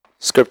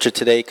Scripture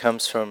today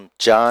comes from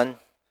John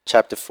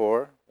chapter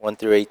 4, 1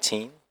 through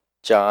 18.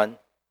 John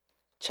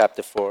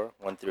chapter 4,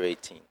 1 through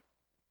 18.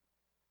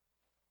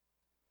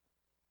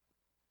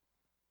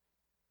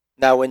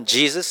 Now when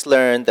Jesus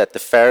learned that the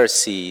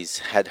Pharisees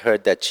had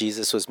heard that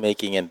Jesus was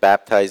making and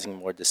baptizing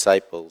more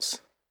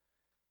disciples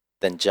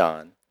than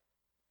John,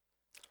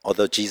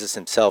 although Jesus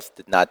himself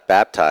did not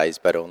baptize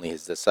but only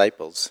his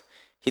disciples,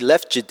 he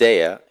left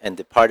Judea and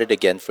departed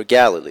again for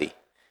Galilee,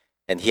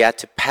 and he had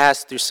to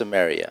pass through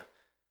Samaria.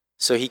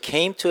 So he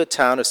came to a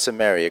town of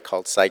Samaria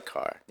called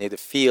Sychar, near the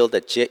field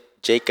that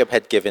Jacob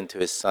had given to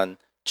his son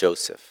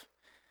Joseph.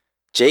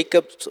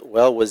 Jacob's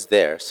well was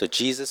there, so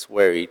Jesus,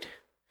 wearied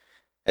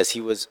as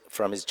he was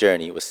from his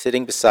journey, was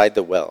sitting beside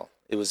the well.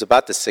 It was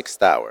about the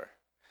 6th hour.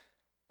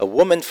 A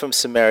woman from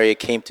Samaria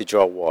came to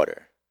draw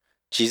water.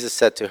 Jesus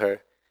said to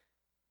her,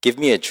 "Give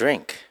me a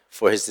drink,"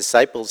 for his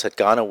disciples had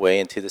gone away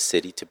into the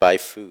city to buy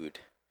food.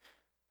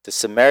 The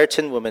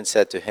Samaritan woman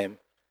said to him,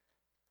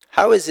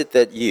 "How is it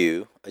that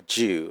you, a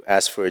Jew,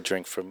 ask for a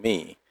drink from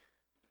me,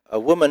 a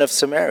woman of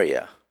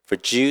Samaria?" For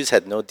Jews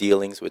had no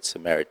dealings with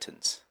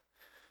Samaritans.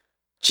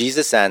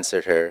 Jesus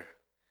answered her,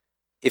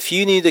 "If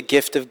you knew the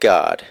gift of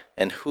God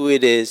and who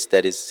it is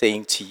that is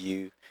saying to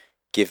you,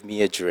 'Give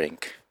me a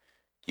drink,'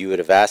 you would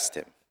have asked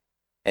him,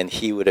 and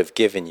he would have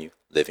given you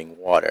living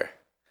water."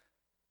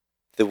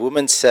 The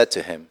woman said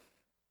to him,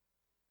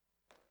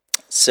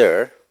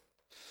 "Sir,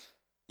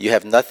 you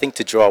have nothing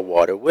to draw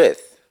water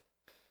with,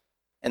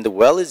 and the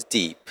well is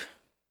deep.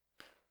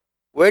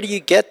 Where do you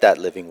get that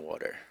living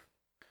water?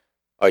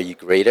 Are you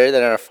greater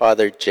than our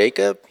father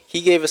Jacob? He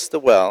gave us the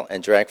well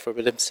and drank from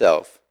it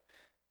himself,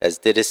 as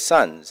did his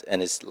sons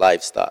and his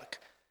livestock."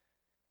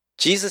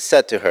 Jesus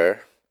said to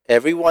her,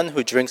 "Everyone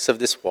who drinks of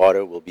this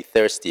water will be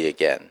thirsty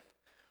again,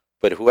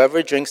 but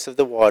whoever drinks of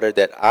the water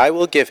that I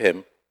will give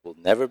him will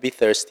never be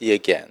thirsty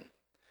again.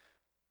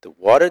 The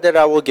water that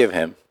I will give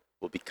him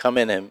will become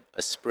in him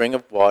a spring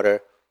of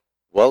water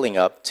welling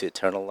up to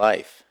eternal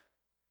life."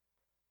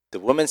 The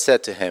woman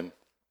said to him,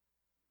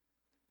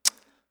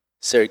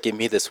 "Sir, give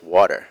me this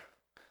water,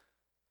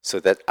 so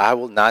that I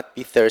will not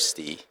be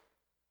thirsty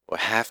or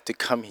have to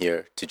come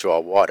here to draw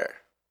water."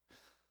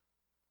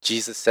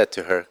 Jesus said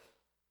to her,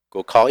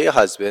 "Go call your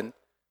husband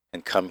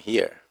and come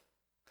here."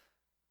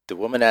 The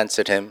woman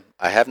answered him,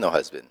 "I have no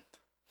husband."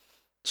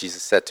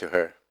 Jesus said to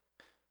her,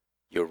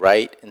 "You're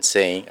right in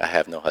saying, 'I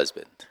have no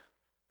husband,'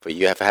 for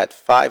you have had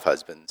 5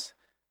 husbands,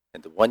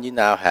 and the one you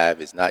now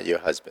have is not your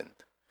husband.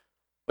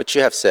 What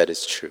you have said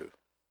is true."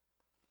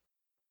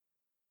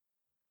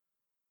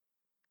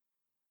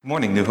 Good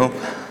morning, New Hope.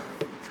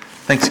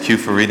 Thanks, Q,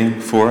 for reading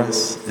for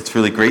us. It's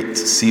really great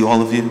to see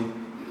all of you.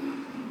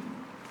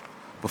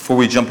 Before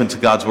we jump into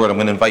God's Word, I'm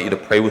going to invite you to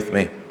pray with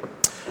me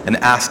and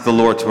ask the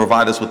Lord to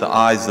provide us with the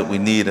eyes that we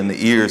need and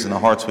the ears and the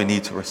hearts we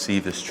need to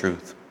receive His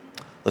truth.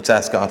 Let's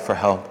ask God for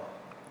help.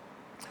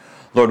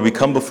 Lord, we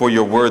come before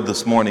your Word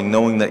this morning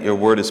knowing that your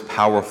Word is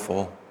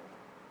powerful,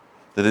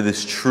 that it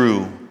is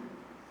true,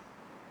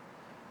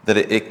 that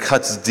it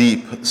cuts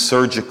deep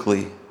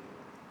surgically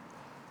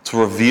to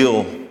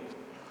reveal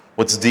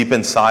what's deep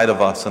inside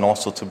of us and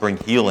also to bring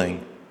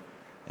healing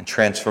and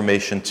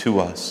transformation to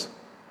us.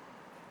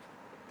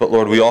 But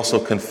Lord, we also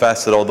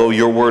confess that although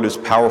your word is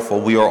powerful,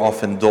 we are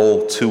often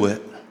dull to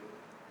it.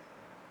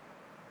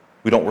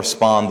 We don't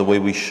respond the way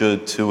we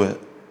should to it.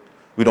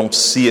 We don't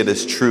see it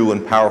as true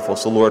and powerful.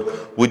 So Lord,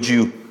 would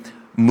you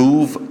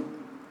move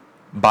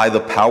by the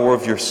power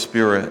of your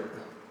Spirit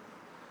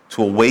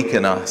to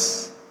awaken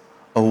us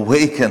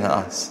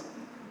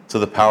to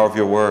the power of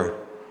your word.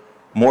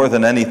 More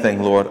than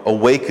anything, Lord,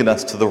 awaken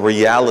us to the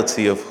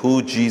reality of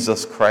who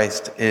Jesus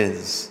Christ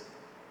is.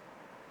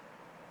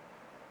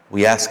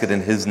 We ask it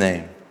in his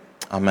name.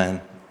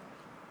 Amen.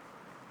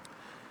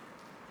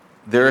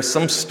 There are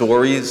some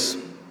stories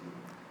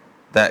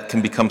that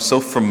can become so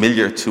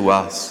familiar to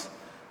us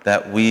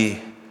that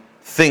we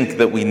think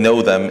that we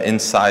know them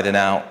inside and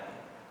out.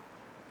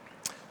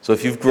 So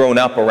if you've grown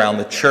up around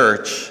the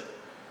church,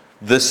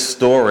 this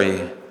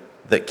story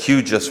that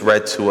Q just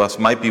read to us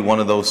might be one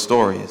of those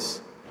stories.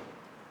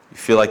 You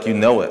feel like you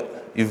know it.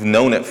 You've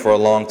known it for a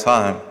long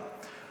time.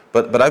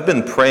 But I've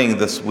been praying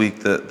this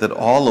week that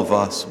all of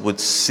us would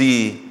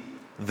see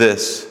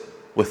this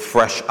with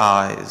fresh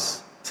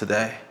eyes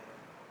today.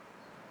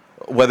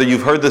 Whether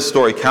you've heard this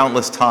story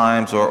countless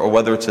times or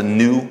whether it's a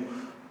new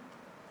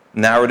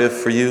narrative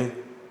for you,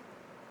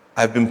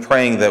 I've been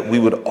praying that we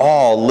would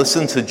all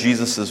listen to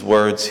Jesus'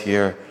 words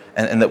here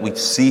and that we'd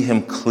see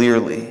him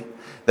clearly,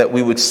 that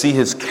we would see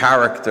his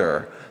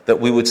character,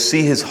 that we would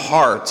see his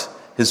heart,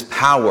 his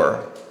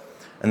power,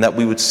 and that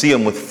we would see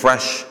him with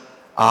fresh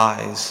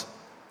eyes.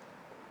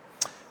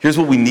 Here's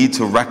what we need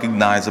to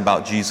recognize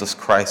about Jesus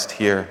Christ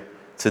here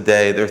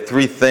today. There are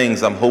 3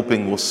 things I'm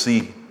hoping we'll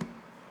see.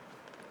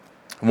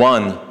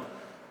 1,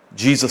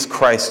 Jesus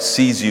Christ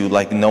sees you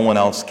like no one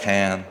else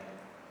can.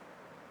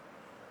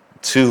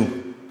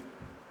 2,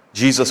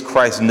 Jesus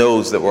Christ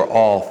knows that we're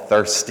all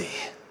thirsty.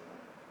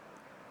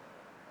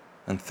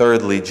 And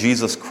thirdly,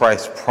 Jesus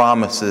Christ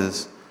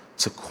promises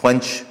to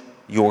quench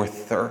your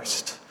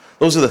thirst.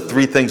 Those are the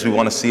three things we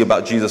want to see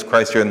about Jesus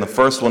Christ here. And the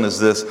first one is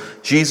this: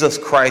 Jesus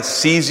Christ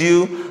sees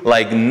you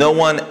like no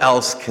one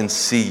else can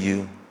see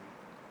you.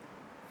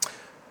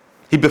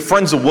 He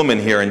befriends a woman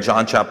here in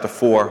John chapter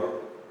 4.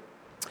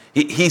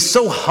 He's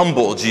so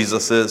humble,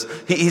 Jesus is.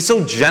 He's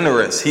so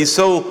generous. He's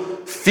so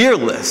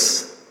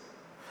fearless.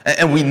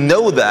 And we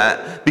know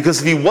that because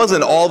if he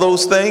wasn't all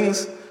those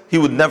things, he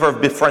would never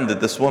have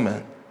befriended this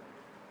woman.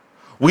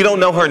 We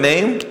don't know her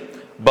name,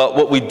 but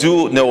what we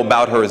do know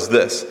about her is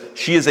this: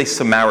 she is a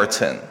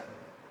Samaritan.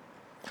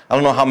 I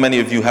don't know how many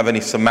of you have any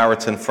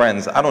Samaritan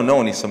friends. I don't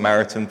know any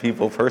Samaritan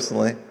people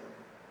personally.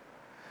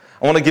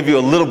 I want to give you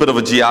a little bit of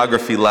a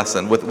geography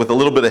lesson with a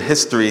little bit of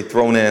history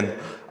thrown in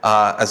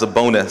as a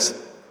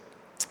bonus.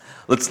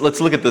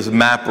 Let's look at this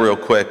map real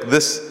quick.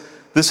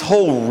 This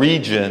whole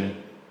region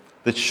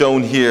that's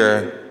shown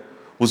here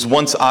was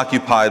once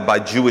occupied by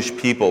Jewish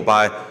people,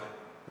 by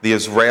the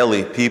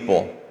Israeli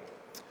people.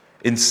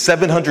 In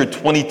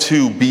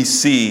 722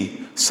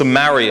 BC,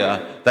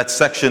 Samaria, that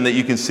section that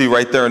you can see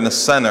right there in the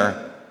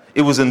center,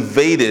 it was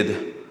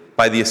invaded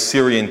by the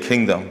Assyrian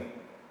kingdom.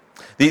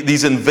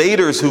 These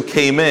invaders who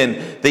came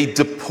in, they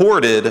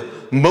deported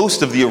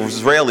most of the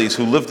Israelis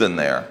who lived in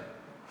there.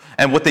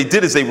 And what they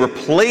did is they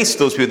replaced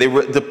those people.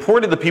 They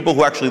deported the people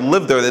who actually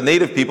lived there, the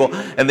native people,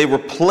 and they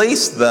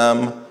replaced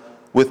them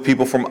with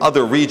people from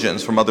other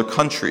regions, from other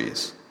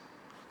countries,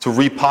 to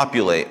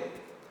repopulate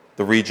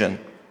the region.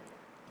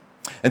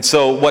 And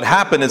so what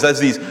happened is, as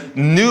these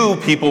new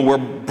people were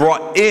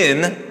brought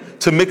in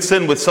to mix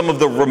in with some of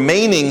the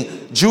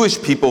remaining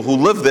Jewish people who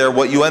lived there,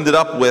 what you ended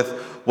up with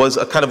was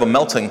a kind of a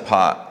melting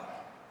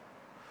pot.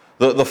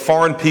 The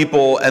foreign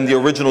people and the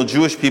original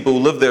Jewish people who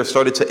lived there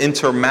started to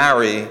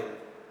intermarry.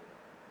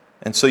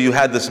 And so you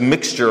had this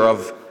mixture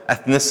of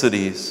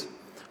ethnicities,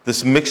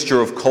 this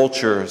mixture of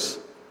cultures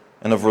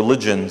and of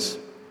religions.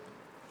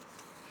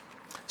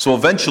 So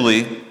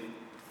eventually,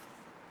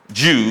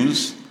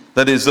 Jews,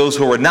 that is, those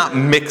who were not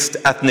mixed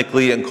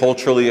ethnically and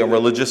culturally and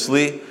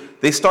religiously,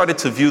 they started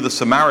to view the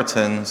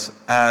Samaritans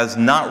as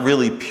not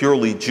really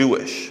purely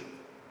Jewish.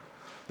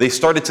 They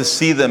started to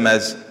see them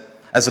as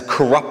a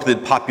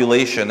corrupted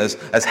population,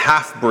 as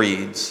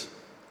half-breeds.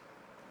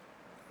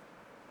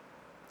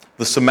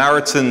 The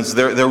Samaritans,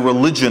 their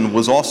religion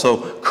was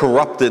also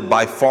corrupted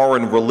by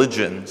foreign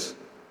religions.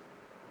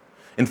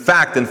 In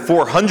fact, in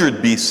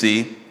 400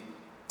 BC,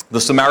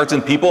 the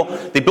Samaritan people,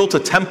 they built a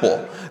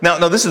temple.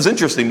 Now this is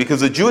interesting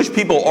because the Jewish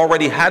people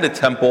already had a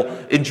temple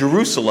in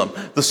Jerusalem.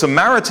 The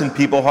Samaritan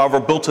people, however,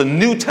 built a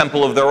new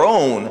temple of their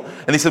own.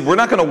 And they said, we're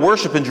not going to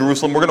worship in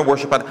Jerusalem, we're going to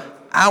worship at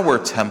our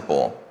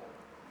temple.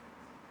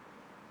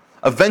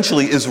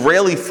 Eventually,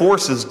 Israeli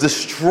forces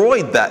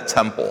destroyed that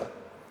temple.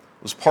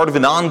 It was part of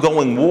an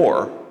ongoing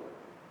war.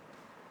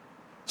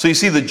 So you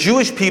see, the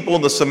Jewish people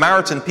and the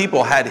Samaritan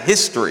people had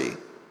history.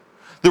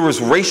 There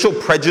was racial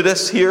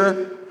prejudice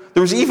here.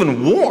 There was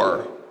even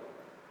war.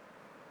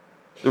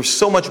 There was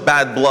so much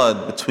bad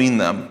blood between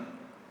them.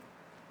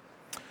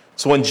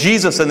 So when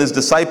Jesus and his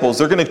disciples,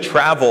 they're going to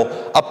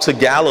travel up to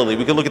Galilee.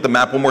 We can look at the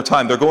map one more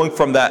time. They're going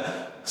from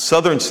that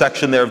southern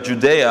section there of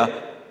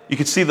Judea. You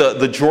can see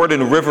the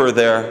Jordan River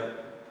there,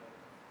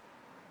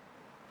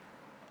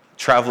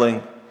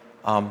 traveling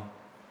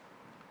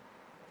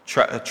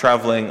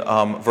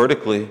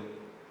vertically.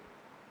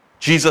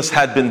 Jesus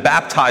had been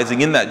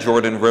baptizing in that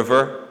Jordan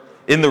River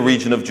in the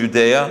region of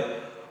Judea.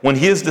 When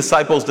his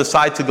disciples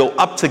decide to go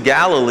up to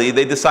Galilee,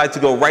 they decide to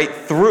go right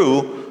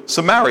through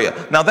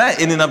Samaria. Now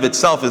that in and of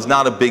itself is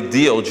not a big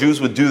deal. Jews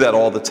would do that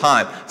all the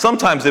time.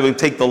 Sometimes they would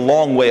take the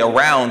long way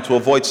around to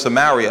avoid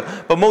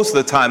Samaria, but most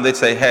of the time they'd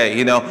say, hey,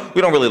 we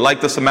don't really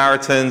like the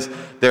Samaritans.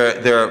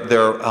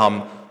 They're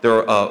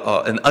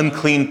an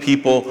unclean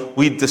people.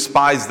 We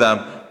despise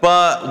them,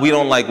 but we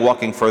don't like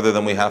walking further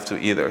than we have to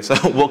either. So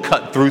we'll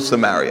cut through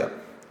Samaria.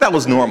 That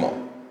was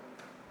normal.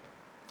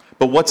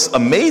 But what's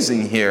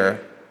amazing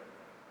here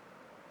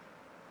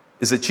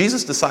is that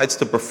Jesus decides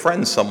to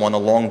befriend someone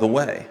along the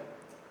way.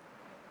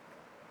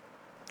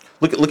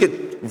 Look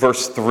at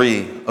verse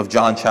 3 of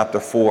John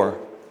chapter 4.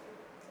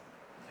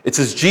 It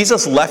says,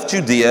 Jesus left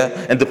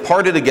Judea and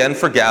departed again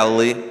for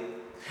Galilee,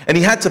 and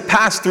he had to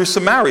pass through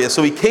Samaria.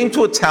 So he came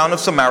to a town of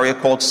Samaria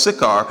called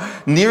Sychar,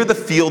 near the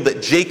field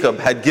that Jacob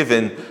had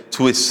given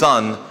to his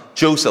son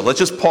Joseph. Let's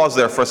just pause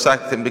there for a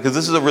second because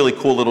this is a really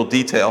cool little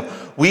detail.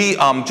 We,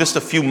 just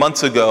a few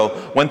months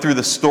ago, went through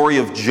the story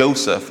of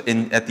Joseph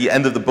at the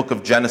end of the book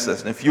of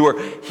Genesis. And if you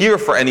were here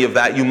for any of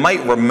that, you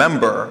might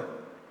remember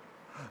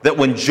that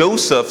when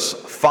Joseph's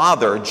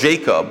father,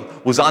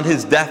 Jacob, was on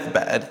his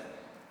deathbed,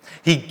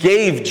 he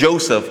gave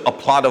Joseph a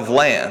plot of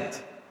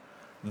land.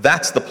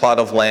 That's the plot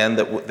of land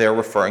that they're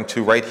referring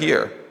to right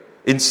here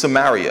in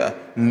Samaria,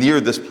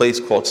 near this place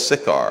called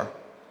Sychar.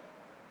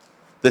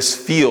 This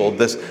field,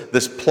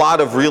 this plot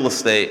of real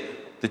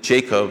estate that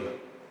Jacob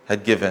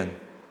had given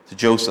to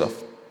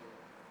Joseph.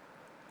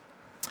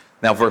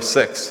 Now verse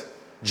 6,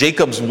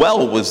 Jacob's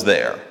well was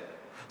there.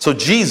 So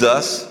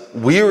Jesus,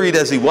 wearied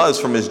as he was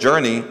from his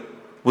journey,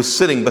 was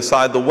sitting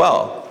beside the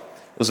well.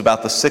 It was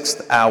about the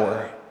 6th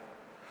hour.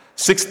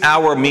 6th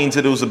hour means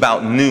that it was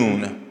about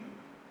noon.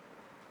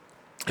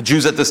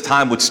 Jews at this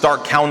time would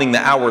start counting the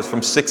hours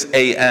from 6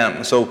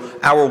 a.m. So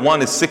hour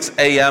 1 is 6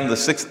 a.m. The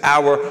 6th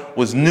hour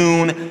was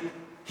noon.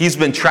 He's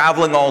been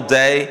traveling all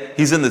day.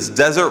 He's in this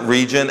desert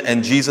region,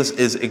 and Jesus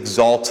is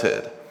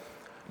exalted.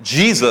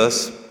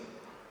 Jesus,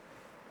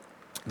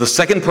 the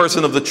second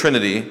person of the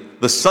Trinity,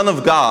 the Son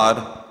of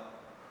God,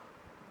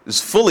 is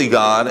fully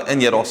God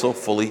and yet also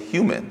fully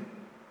human.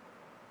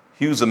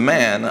 He was a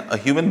man, a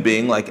human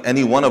being like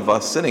any one of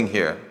us sitting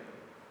here.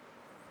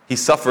 He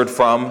suffered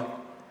from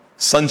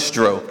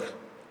sunstroke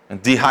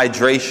and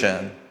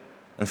dehydration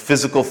and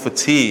physical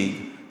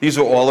fatigue. These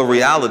were all a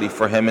reality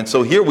for him. And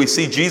so here we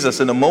see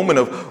Jesus in a moment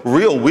of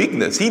real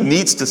weakness. He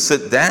needs to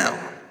sit down.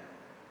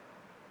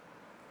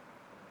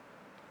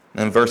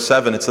 And in verse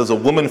 7, it says, a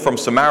woman from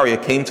Samaria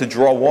came to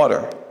draw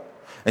water.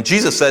 And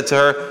Jesus said to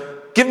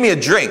her, give me a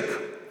drink.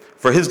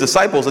 For his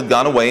disciples had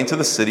gone away into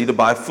the city to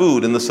buy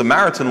food. And the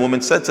Samaritan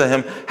woman said to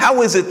him,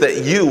 how is it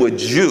that you, a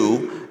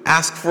Jew,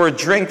 ask for a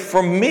drink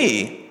from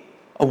me,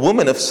 a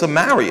woman of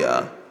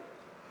Samaria?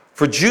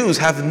 For Jews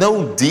have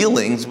no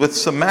dealings with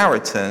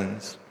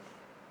Samaritans.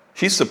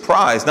 She's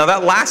surprised. Now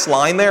that last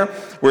line there,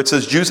 where it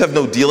says Jews have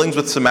no dealings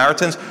with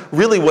Samaritans,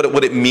 really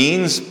what it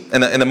means,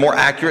 in a more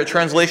accurate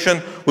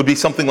translation, would be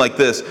something like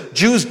this.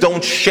 Jews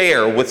don't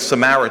share with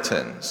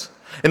Samaritans.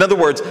 In other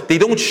words, they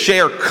don't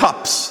share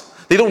cups.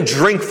 They don't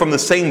drink from the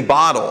same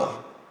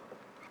bottle.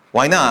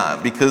 Why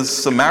not? Because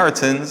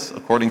Samaritans,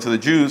 according to the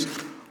Jews,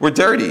 were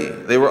dirty.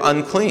 They were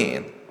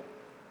unclean.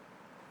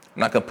 I'm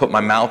not going to put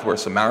my mouth where a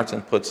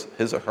Samaritan puts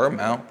his or her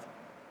mouth.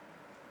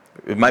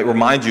 It might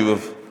remind you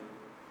of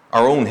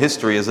our own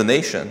history as a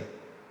nation.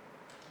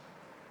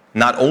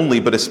 Not only,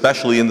 but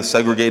especially in the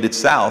segregated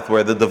South,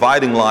 where the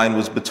dividing line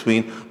was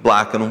between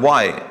black and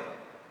white.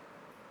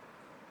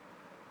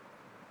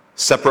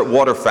 Separate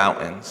water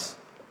fountains.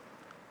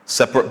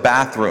 Separate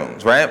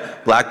bathrooms,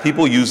 right? Black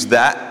people use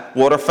that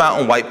water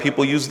fountain. White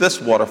people use this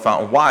water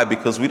fountain. Why?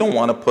 Because we don't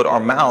want to put our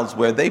mouths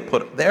where they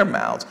put their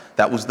mouths.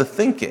 That was the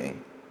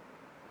thinking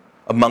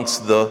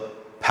amongst the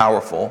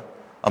powerful,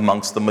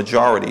 amongst the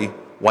majority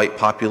white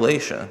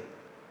population.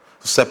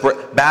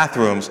 Separate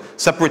bathrooms,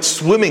 separate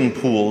swimming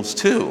pools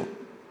too.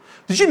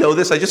 Did you know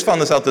this? I just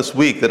found this out this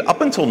week, that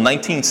up until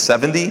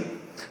 1970,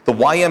 the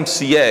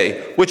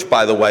YMCA, which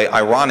by the way,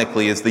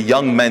 ironically, is the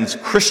Young Men's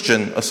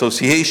Christian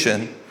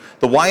Association,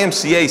 the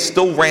YMCA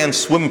still ran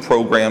swim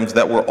programs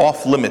that were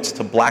off limits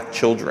to black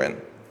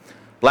children.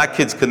 Black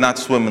kids could not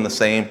swim in the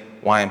same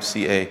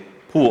YMCA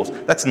pools.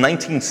 That's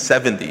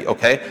 1970,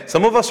 okay?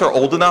 Some of us are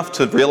old enough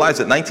to realize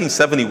that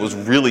 1970 was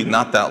really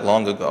not that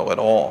long ago at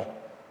all.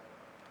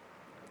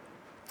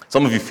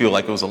 Some of you feel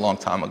like it was a long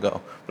time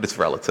ago, but it's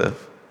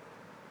relative.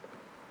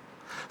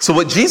 So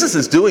what Jesus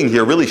is doing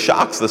here really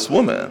shocks this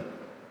woman.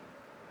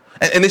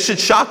 And it should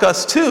shock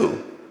us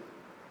too.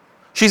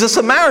 She's a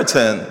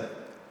Samaritan.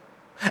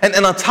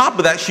 And on top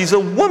of that, she's a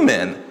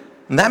woman.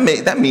 And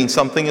that means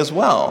something as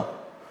well.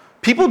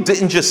 People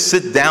didn't just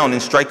sit down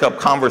and strike up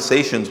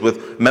conversations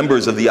with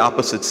members of the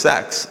opposite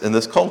sex in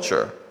this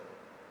culture.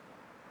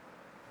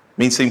 It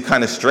may seem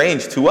kind of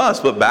strange to us,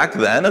 but back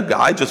then, a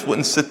guy just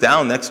wouldn't sit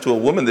down next to a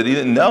woman that he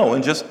didn't know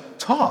and just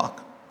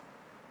talk.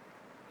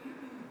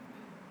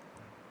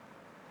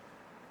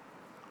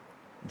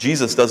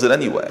 Jesus does it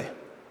anyway.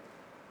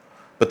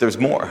 But there's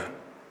more.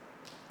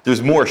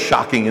 There's more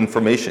shocking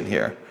information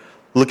here.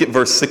 Look at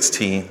verse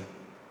 16.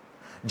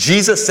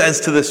 Jesus says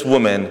to this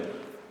woman,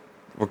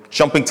 we're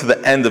jumping to the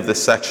end of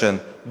this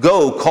section,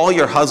 go, call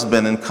your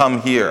husband and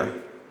come here.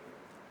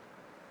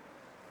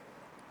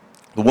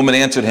 The woman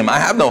answered him, I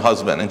have no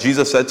husband. And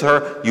Jesus said to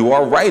her, you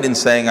are right in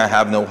saying I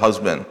have no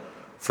husband,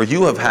 for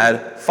you have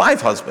had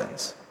 5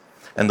 husbands,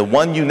 and the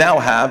one you now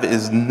have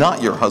is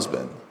not your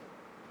husband.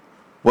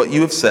 What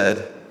you have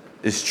said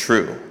is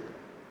true.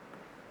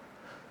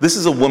 This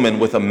is a woman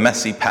with a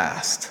messy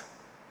past.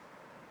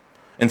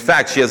 In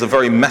fact, she has a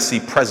very messy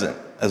present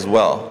as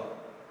well.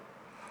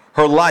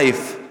 Her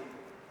life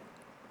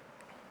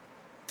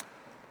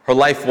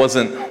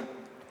wasn't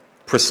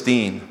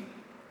pristine.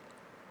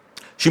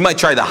 She might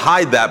try to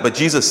hide that, but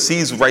Jesus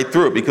sees right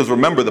through it, because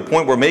remember, the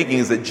point we're making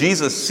is that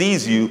Jesus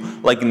sees you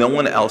like no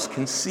one else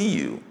can see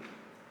you.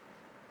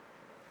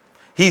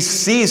 He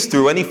sees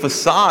through any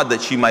facade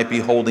that she might be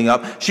holding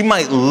up. She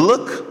might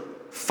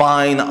look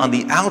fine on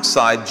the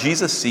outside.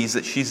 Jesus sees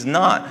that she's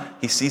not.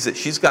 He sees that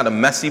she's got a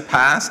messy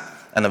past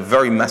and a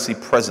very messy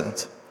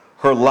present.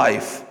 Her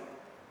life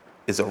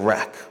is a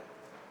wreck.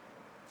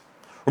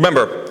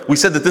 Remember, we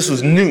said that this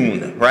was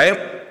noon,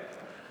 right?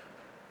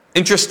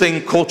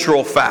 Interesting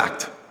cultural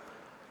fact.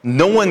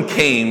 No one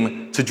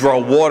came to draw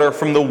water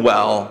from the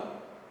well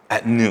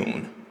at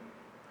noon.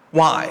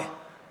 Why?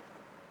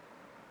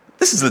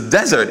 This is a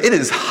desert. It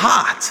is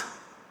hot.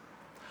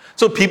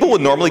 So people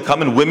would normally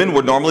come, and women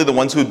were normally the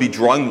ones who would be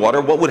drawing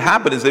water. What would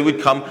happen is they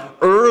would come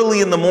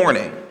early in the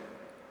morning,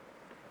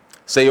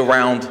 say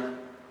around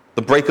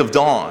the break of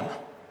dawn,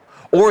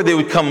 or they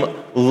would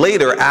come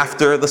later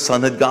after the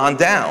sun had gone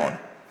down.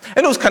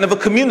 And it was kind of a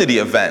community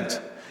event.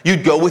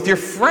 You'd go with your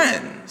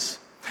friends.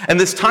 And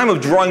this time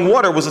of drawing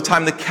water was a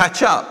time to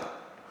catch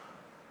up,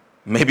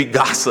 maybe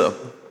gossip,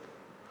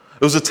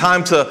 It was a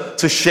time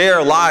to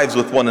share lives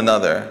with one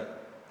another.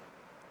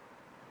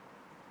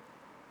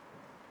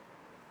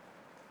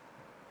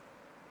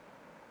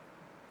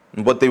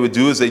 And what they would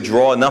do is they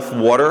draw enough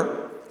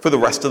water for the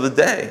rest of the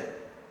day,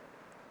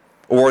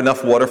 or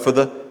enough water for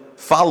the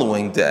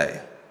following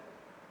day.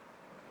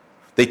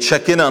 They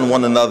check in on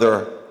one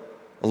another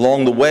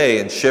along the way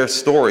and share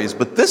stories.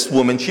 But this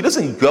woman, she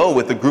doesn't go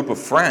with a group of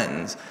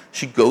friends.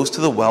 She goes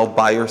to the well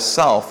by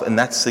herself, and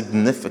that's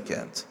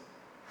significant.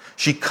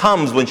 She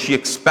comes when she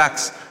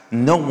expects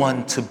no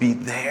one to be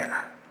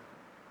there.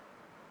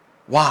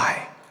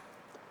 Why?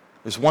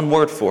 There's one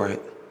word for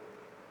it.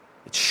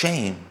 It's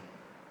shame.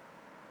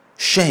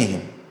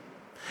 Shame.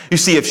 You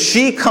see, if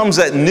she comes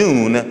at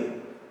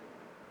noon,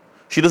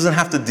 she doesn't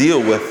have to deal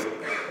with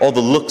all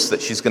the looks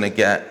that she's going to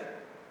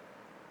get,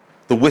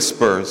 the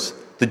whispers,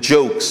 the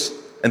jokes,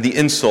 and the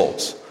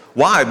insults.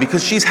 Why?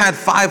 Because she's had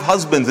 5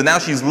 husbands, and now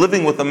she's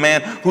living with a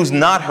man who's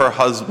not her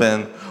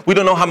husband. We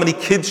don't know how many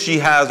kids she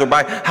has or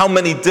by how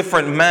many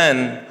different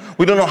men.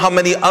 We don't know how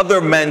many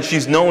other men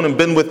she's known and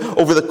been with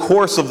over the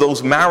course of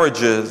those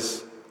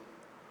marriages.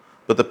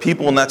 But the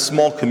people in that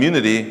small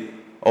community,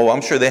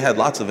 I'm sure they had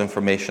lots of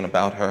information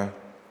about her.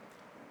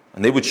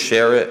 And they would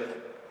share it,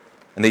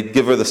 and they'd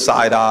give her the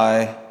side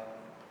eye,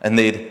 and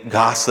they'd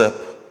gossip,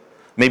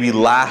 maybe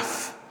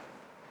laugh,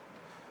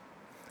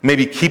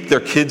 maybe keep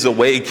their kids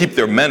away, keep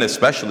their men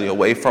especially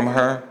away from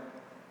her.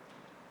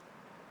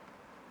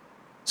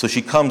 So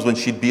she comes when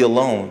she'd be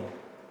alone.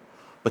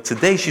 But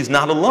today she's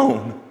not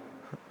alone.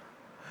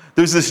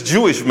 There's this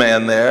Jewish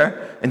man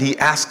there, and he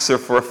asks her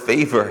for a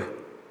favor.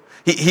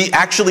 He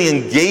actually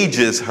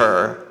engages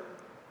her.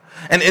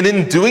 And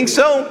in doing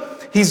so,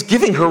 he's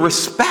giving her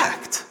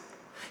respect.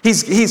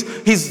 He's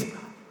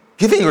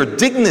giving her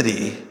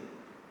dignity.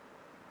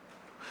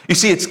 You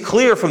see, it's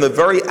clear from the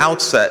very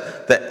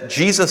outset that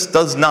Jesus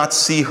does not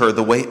see her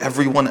the way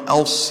everyone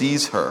else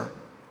sees her.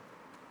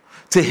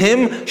 To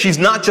him, she's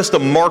not just a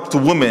marked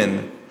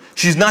woman.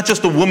 She's not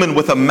just a woman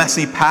with a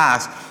messy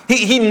past.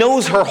 He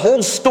knows her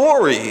whole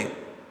story.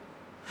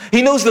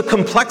 He knows the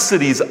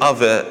complexities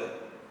of it.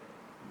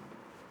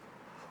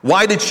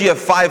 Why did she have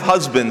 5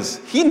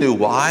 husbands? He knew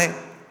why.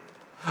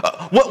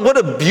 What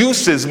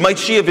abuses might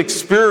she have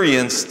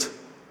experienced,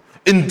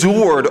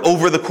 endured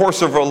over the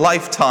course of her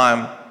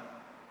lifetime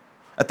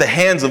at the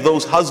hands of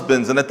those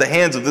husbands and at the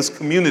hands of this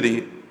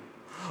community?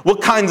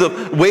 What kinds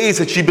of ways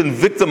had she been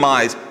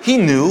victimized? He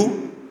knew.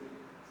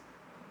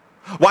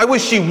 Why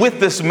was she with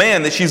this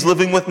man that she's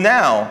living with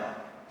now?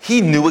 He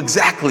knew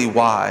exactly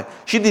why.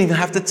 She didn't even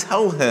have to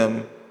tell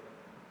him.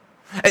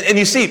 And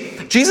you see,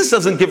 Jesus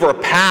doesn't give her a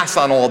pass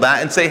on all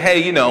that and say,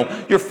 hey,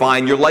 you're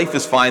fine, your life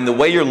is fine, the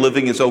way you're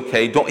living is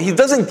okay. He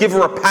doesn't give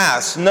her a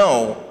pass,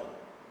 no.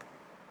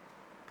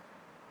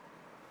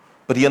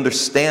 But he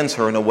understands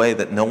her in a way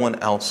that no one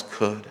else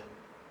could.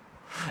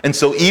 And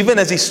so even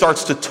as he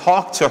starts to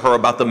talk to her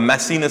about the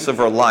messiness of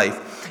her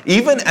life,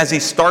 even as he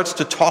starts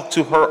to talk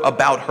to her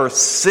about her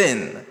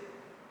sin,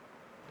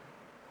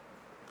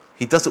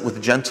 he does it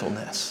with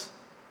gentleness.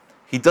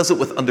 He does it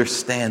with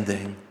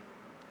understanding.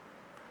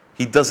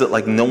 He does it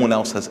like no one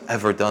else has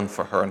ever done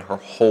for her in her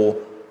whole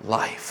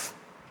life.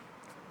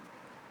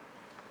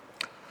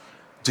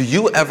 Do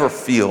you ever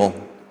feel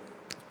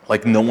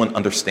like no one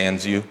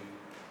understands you?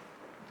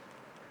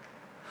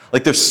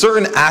 Like there's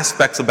certain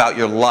aspects about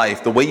your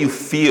life, the way you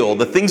feel,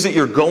 the things that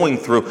you're going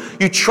through,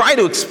 you try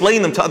to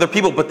explain them to other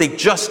people, but they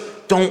just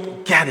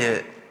don't get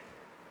it.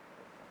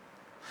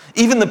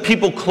 Even the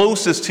people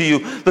closest to you,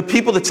 the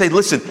people that say,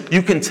 listen,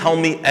 you can tell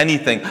me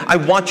anything. I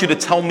want you to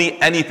tell me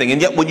anything.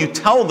 And yet when you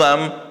tell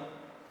them,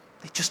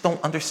 they just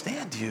don't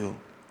understand you.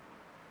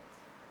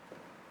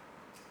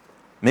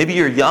 Maybe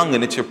you're young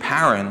and it's your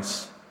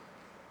parents.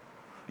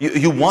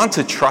 You want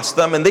to trust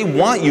them and they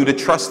want you to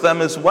trust them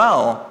as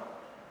well.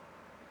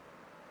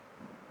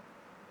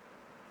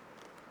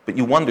 But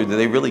you wonder, do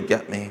they really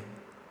get me?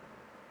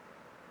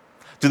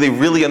 Do they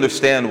really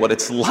understand what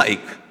it's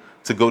like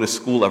to go to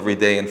school every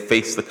day and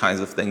face the kinds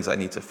of things I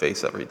need to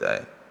face every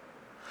day?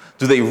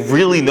 Do they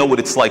really know what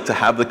it's like to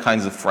have the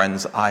kinds of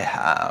friends I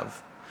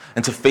have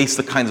and to face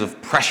the kinds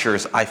of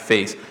pressures I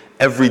face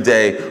every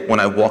day when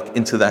I walk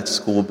into that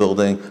school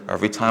building or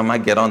every time I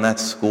get on that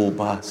school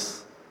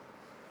bus?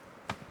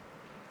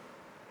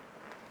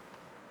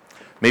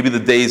 Maybe the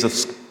days of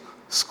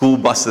school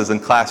buses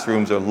and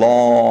classrooms are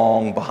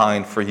long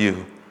behind for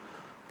you,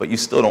 but you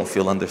still don't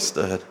feel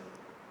understood.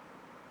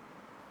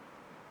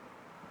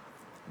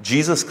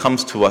 Jesus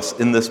comes to us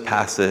in this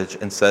passage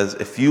and says,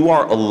 if you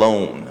are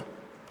alone,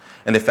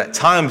 and if at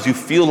times you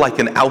feel like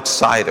an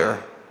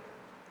outsider,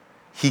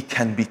 he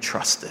can be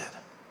trusted.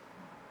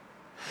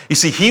 You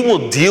see, he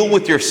will deal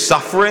with your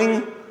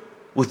suffering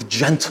with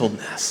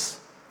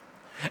gentleness,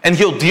 and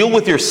he'll deal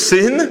with your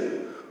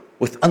sin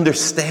with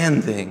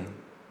understanding,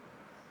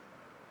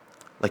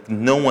 like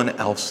no one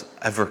else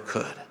ever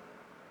could.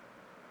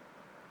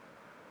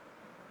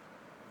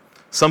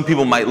 Some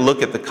people might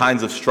look at the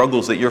kinds of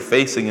struggles that you're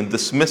facing and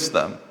dismiss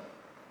them.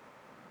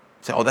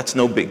 Say, oh, that's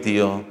no big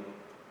deal.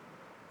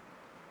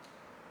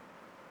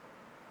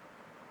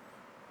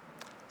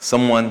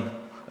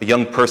 A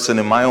young person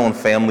in my own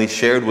family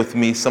shared with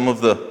me some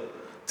of the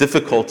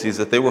difficulties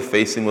that they were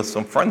facing with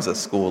some friends at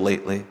school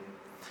lately.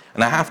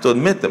 And I have to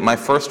admit that my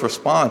first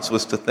response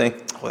was to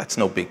think, oh, that's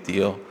no big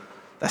deal.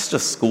 That's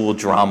just school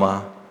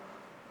drama.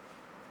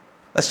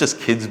 That's just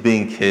kids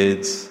being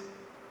kids.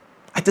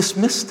 I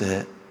dismissed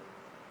it.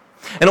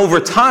 And over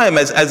time,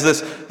 as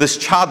this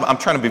child, I'm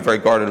trying to be very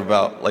guarded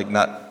about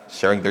not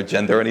sharing their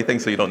gender or anything,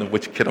 so you don't know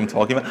which kid I'm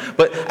talking about.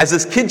 But as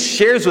this kid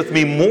shares with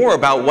me more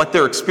about what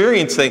they're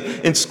experiencing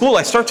in school,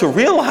 I start to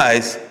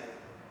realize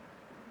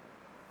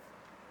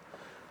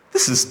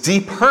this is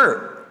deep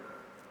hurt.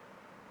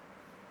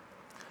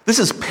 This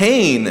is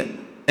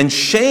pain and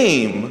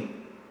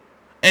shame,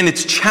 and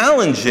it's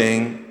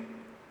challenging.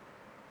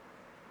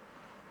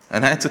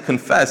 And I had to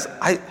confess,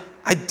 I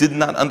did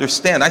not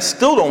understand. I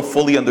still don't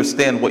fully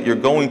understand what you're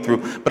going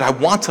through, but I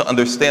want to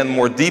understand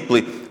more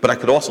deeply. But I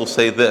could also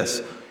say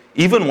this,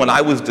 even when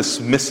I was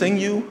dismissing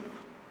you,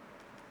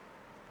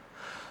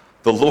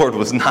 the Lord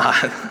was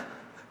not.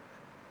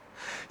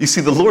 You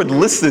see, the Lord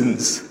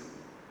listens.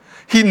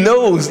 He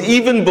knows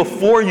even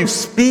before you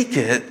speak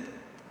it.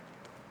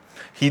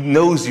 He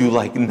knows you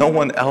like no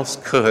one else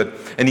could,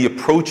 and he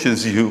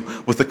approaches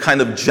you with the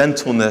kind of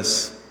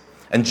gentleness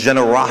and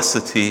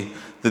generosity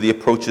that he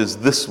approaches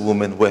this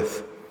woman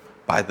with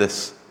by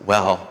this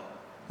well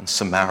in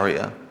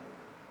Samaria.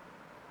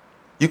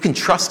 You can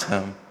trust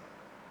him.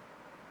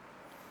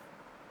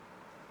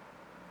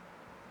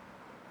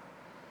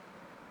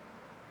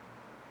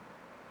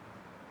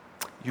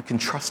 You can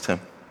trust him.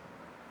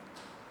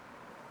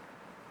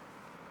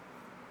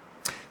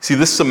 See,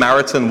 this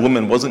Samaritan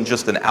woman wasn't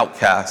just an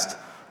outcast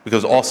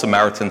because all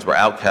Samaritans were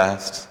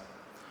outcasts.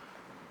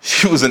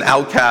 She was an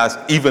outcast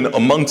even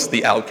amongst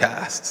the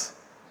outcasts.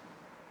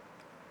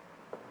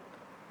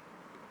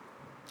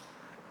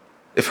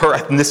 If her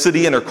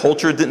ethnicity and her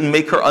culture didn't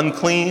make her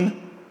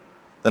unclean,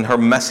 then her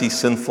messy,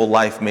 sinful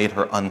life made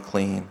her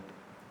unclean.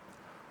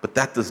 But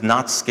that does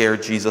not scare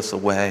Jesus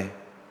away.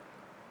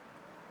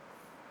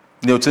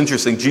 You know, it's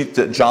interesting.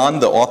 John,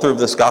 the author of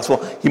this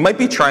gospel, he might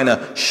be trying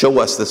to show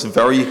us this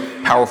very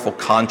powerful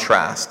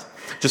contrast.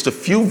 Just a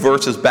few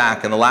verses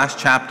back in the last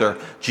chapter,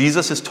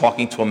 Jesus is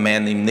talking to a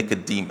man named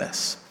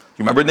Nicodemus.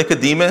 You remember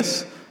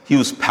Nicodemus? He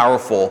was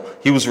powerful.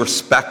 He was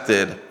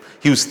respected.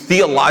 He was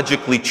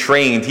theologically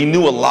trained. He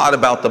knew a lot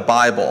about the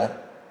Bible.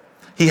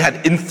 He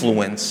had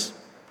influence.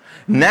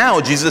 Now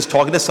Jesus is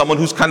talking to someone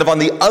who's kind of on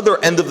the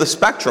other end of the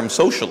spectrum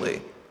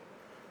socially.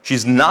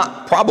 She's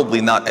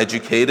probably not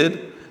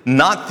educated,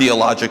 not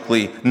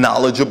theologically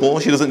knowledgeable.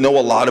 She doesn't know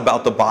a lot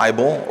about the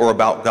Bible or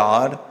about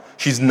God.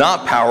 She's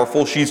not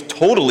powerful. She's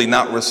totally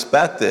not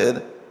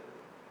respected.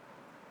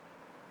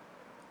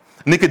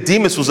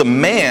 Nicodemus was a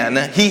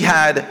man. He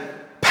had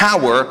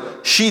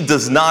power. She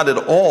does not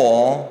at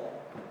all.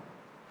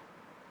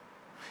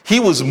 He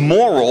was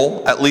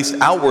moral, at least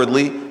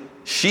outwardly.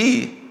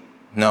 She,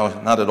 no,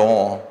 not at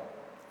all.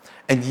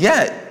 And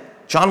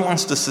yet, John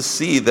wants us to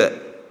see that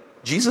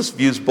Jesus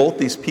views both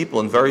these people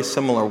in very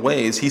similar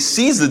ways. He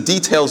sees the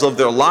details of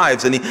their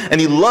lives, and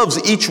he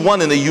loves each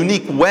one in a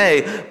unique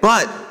way,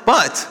 but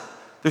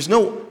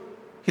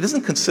he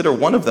doesn't consider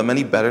one of them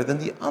any better than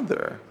the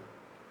other.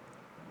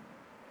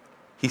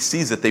 He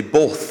sees that they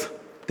both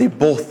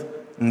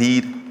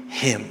need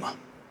him.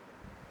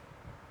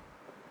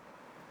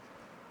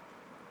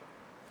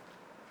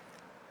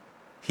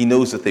 He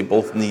knows that they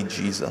both need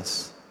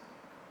Jesus.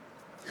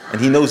 And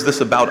he knows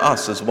this about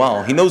us as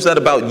well. He knows that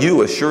about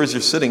you as sure as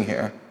you're sitting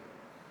here.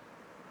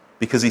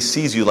 Because he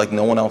sees you like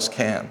no one else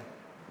can.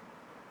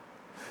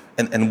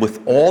 And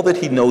with all that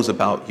he knows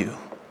about you,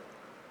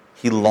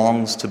 he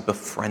longs to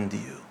befriend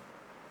you.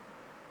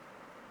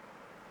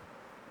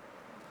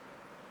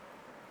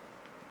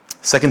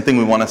 Second thing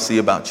we want to see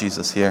about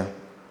Jesus here.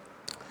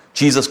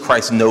 Jesus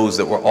Christ knows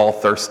that we're all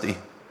thirsty.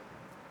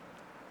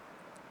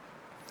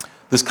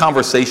 This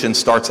conversation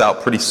starts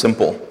out pretty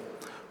simple,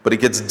 but it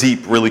gets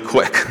deep really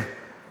quick.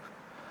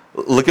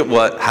 Look at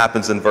what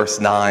happens in verse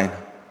 9.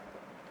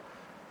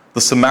 The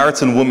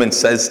Samaritan woman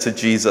says to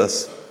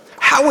Jesus,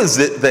 "How is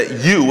it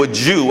that you, a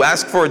Jew,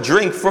 ask for a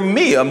drink from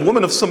me, a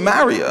woman of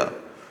Samaria?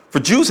 For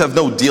Jews have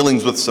no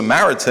dealings with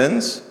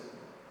Samaritans."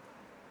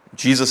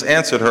 Jesus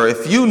answered her,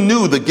 "If you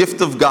knew the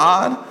gift of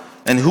God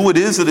and who it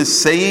is that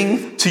is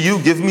saying to you,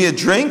 'Give me a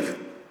drink,'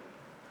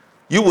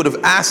 you would have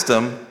asked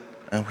him,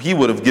 and he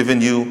would have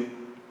given you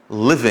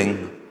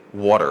living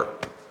water."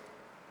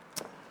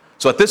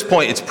 So at this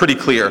point, it's pretty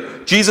clear.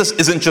 Jesus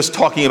isn't just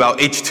talking about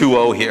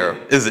H2O here,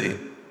 is he?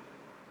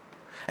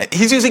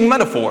 He's using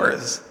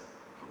metaphors.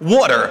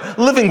 Water,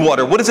 living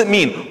water. What does it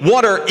mean?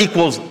 Water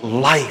equals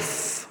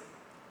life.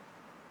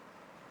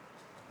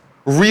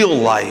 Real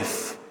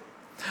life.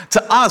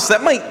 To us,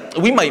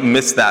 we might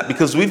miss that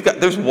because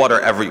there's water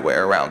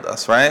everywhere around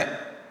us, right?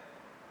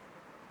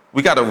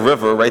 We got a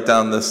river right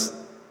down this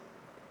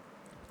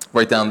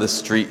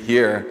street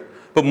here.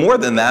 But more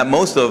than that,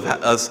 most of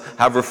us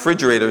have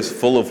refrigerators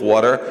full of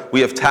water.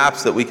 We have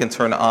taps that we can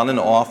turn on and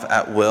off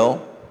at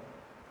will.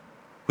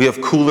 We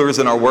have coolers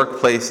in our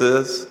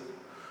workplaces.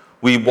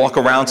 We walk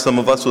around, some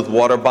of us, with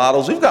water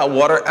bottles. We've got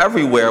water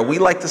everywhere. We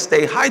like to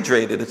stay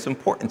hydrated. It's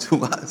important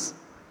to us.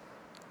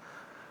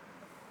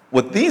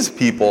 With these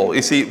people,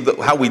 you see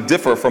how we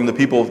differ from the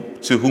people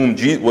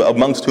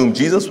amongst whom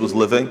Jesus was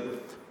living.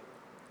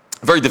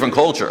 A very different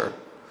culture.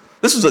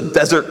 This was a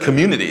desert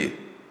community.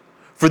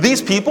 For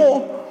these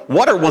people,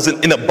 water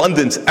wasn't in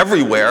abundance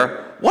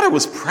everywhere. Water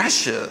was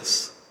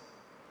precious.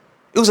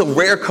 It was a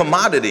rare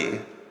commodity.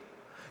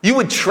 You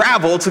would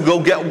travel to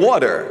go get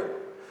water,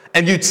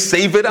 and you'd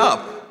save it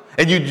up,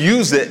 and you'd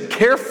use it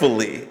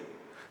carefully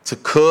to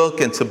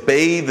cook and to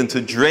bathe and to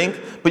drink,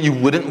 but you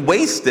wouldn't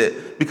waste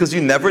it because you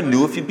never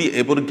knew if you'd be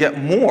able to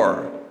get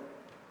more.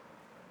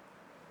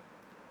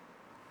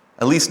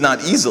 At least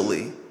not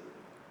easily.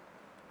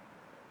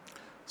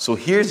 So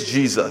here's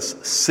Jesus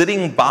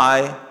sitting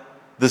by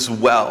this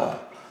well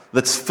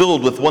that's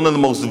filled with one of the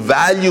most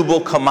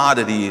valuable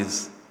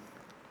commodities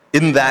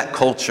in that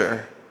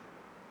culture.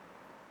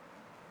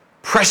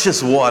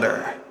 Precious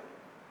water.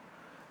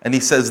 And he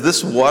says,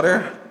 this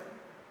water,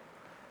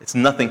 it's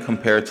nothing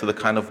compared to the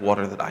kind of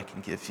water that I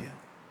can give you.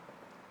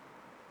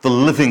 The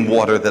living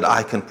water that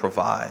I can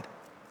provide.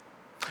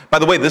 By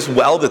the way, this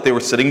well that they were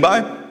sitting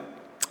by,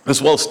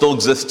 this well still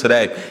exists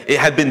today. It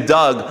had been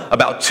dug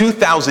about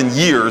 2,000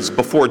 years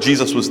before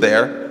Jesus was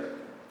there.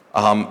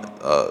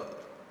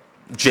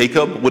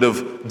 Jacob would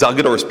have dug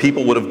it, or his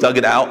people would have dug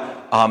it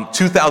out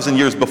 2,000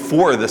 years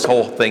before this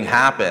whole thing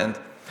happened.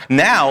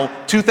 Now,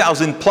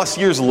 2,000 plus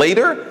years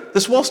later,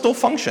 this well still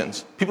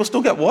functions. People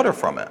still get water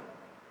from it.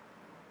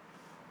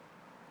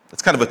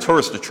 It's kind of a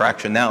tourist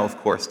attraction now, of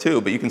course,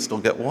 too, but you can still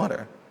get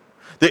water.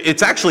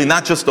 It's actually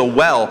not just a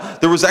well.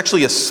 There was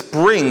actually a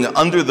spring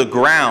under the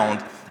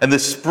ground, and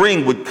this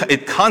spring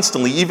it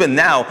constantly, even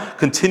now,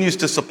 continues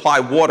to supply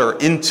water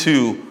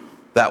into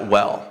that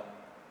well.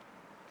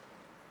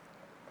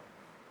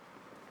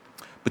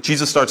 But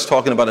Jesus starts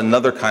talking about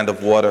another kind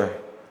of water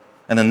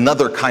and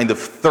another kind of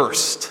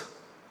thirst.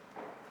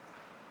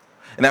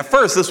 And at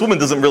first, this woman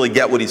doesn't really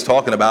get what he's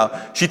talking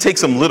about. She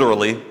takes him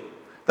literally.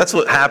 That's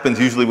what happens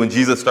usually when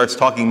Jesus starts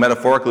talking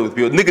metaphorically with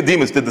people.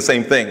 Nicodemus did the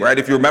same thing, right?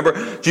 If you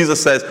remember,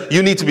 Jesus says,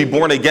 you need to be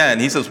born again.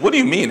 He says, what do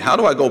you mean? How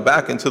do I go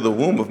back into the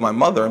womb of my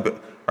mother?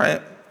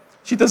 Right?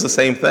 She does the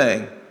same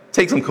thing.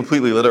 Takes him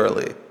completely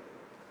literally.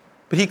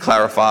 But he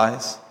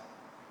clarifies.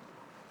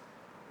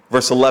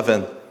 Verse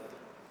 11.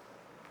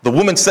 The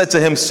woman said to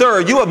him,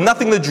 sir, you have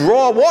nothing to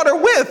draw water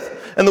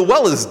with, and the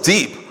well is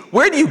deep.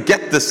 Where do you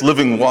get this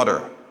living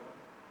water?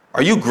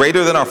 Are you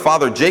greater than our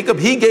father Jacob?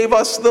 He gave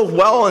us the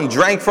well and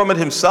drank from it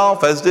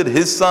himself, as did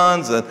his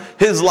sons and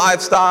his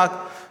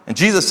livestock. And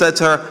Jesus said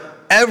to her,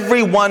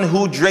 everyone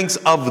who drinks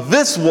of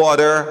this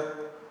water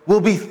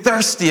will be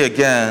thirsty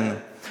again.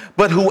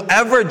 But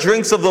whoever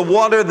drinks of the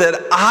water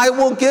that I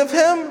will give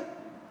him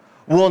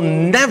will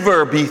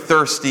never be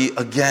thirsty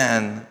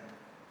again.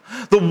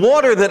 The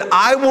water that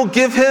I will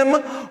give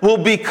him will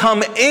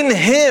become in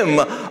him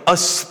a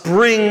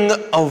spring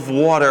of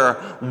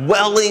water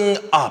welling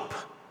up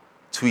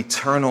to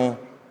eternal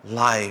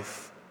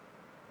life.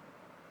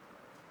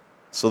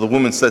 So the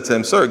woman said to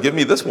him, sir, give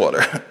me this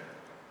water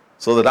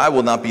so that I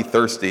will not be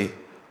thirsty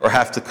or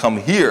have to come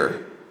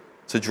here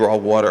to draw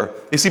water.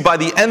 You see, by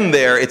the end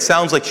there, it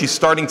sounds like she's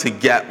starting to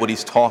get what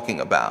he's talking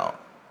about.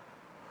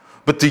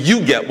 But do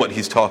you get what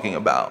he's talking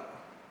about?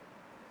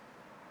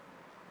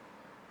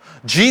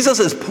 Jesus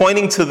is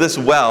pointing to this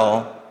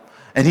well,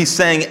 and he's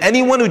saying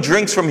anyone who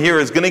drinks from here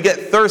is going to get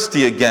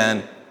thirsty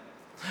again.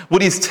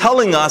 What he's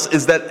telling us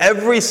is that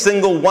every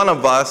single one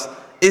of us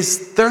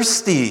is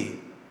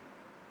thirsty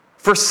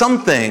for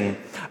something.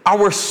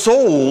 Our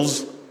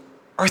souls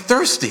are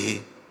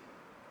thirsty.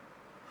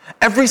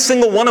 Every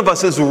single one of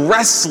us is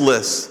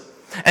restless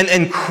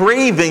and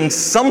craving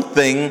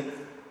something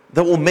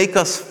that will make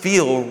us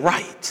feel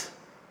right.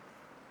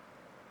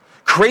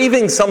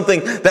 Craving something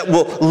that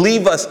will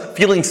leave us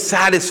feeling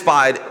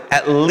satisfied,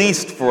 at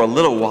least for a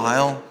little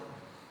while.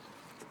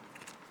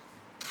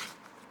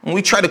 And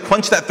we try to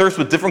quench that thirst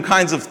with different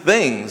kinds of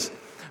things.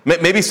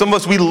 Maybe some of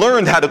us, we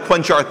learned how to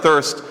quench our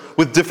thirst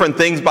with different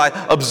things by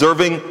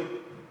observing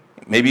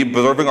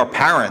our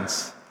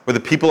parents or the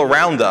people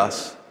around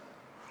us.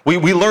 We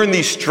learned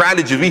these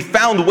strategies. We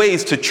found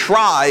ways to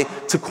try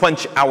to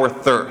quench our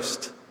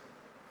thirst.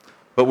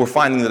 But we're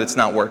finding that it's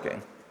not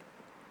working.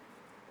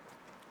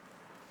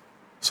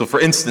 So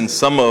for instance,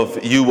 some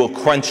of you will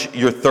quench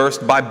your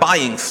thirst by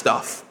buying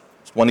stuff.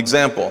 It's one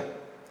example.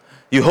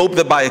 You hope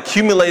that by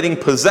accumulating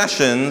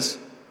possessions,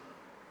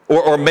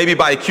 or maybe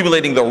by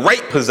accumulating the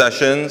right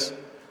possessions,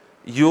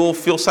 you'll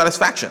feel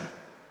satisfaction.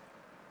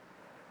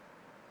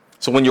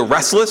 So when you're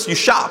restless, you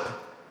shop.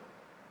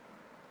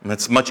 And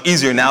it's much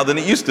easier now than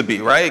it used to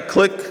be, right?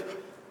 Click,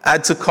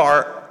 add to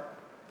cart,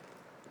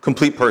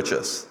 complete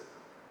purchase.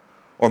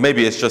 Or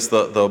maybe it's just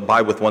the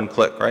buy with one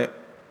click, right?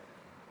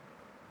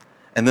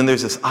 And then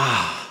there's this,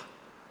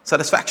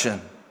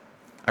 satisfaction.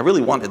 I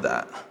really wanted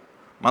that.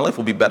 My life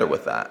will be better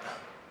with that.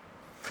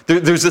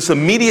 There's this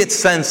immediate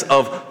sense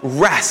of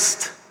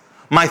rest.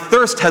 My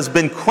thirst has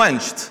been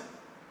quenched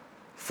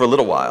for a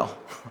little while,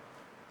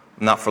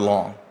 not for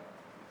long.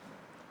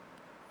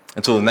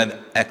 until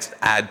the next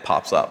ad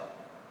pops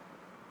up.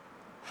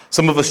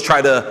 Some of us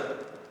try to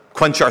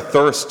quench our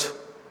thirst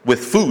with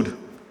food.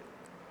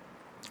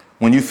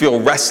 When you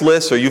feel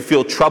restless or you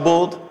feel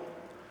troubled,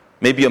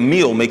 maybe a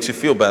meal makes you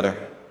feel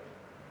better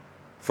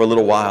for a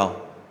little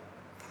while.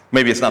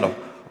 Maybe it's not a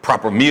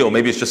proper meal,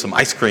 maybe it's just some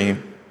ice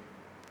cream.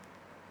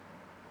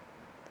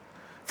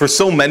 For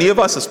so many of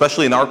us,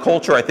 especially in our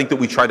culture, I think that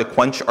we try to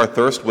quench our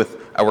thirst with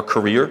our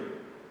career,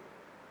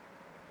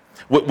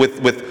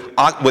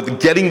 with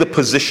getting the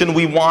position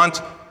we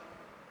want,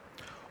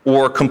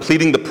 or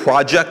completing the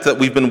project that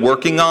we've been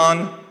working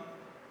on.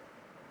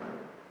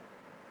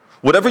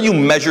 Whatever you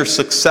measure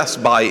success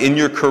by in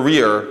your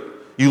career,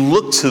 you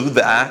look to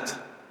that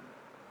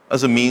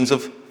as a means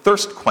of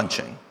thirst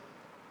quenching.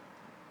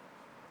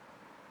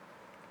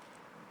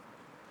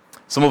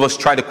 Some of us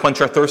try to quench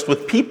our thirst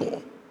with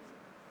people.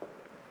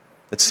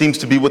 It seems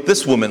to be what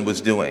this woman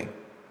was doing.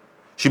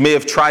 She may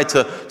have tried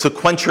to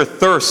quench her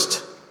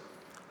thirst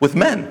with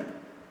men.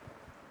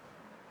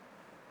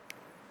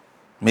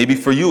 Maybe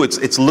for you,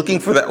 it's looking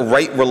for that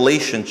right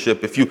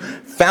relationship. If you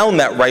found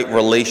that right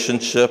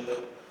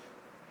relationship,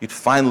 you'd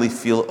finally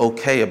feel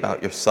okay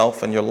about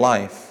yourself and your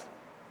life.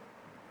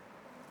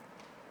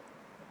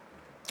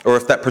 Or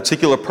if that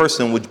particular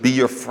person would be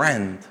your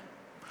friend.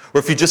 Or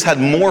if you just had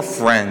more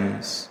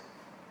friends.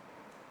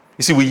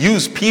 You see, we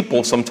use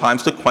people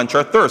sometimes to quench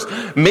our thirst.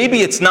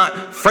 Maybe it's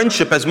not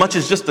friendship as much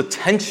as just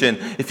attention.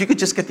 If you could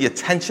just get the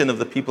attention of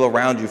the people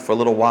around you for a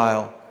little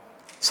while,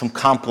 some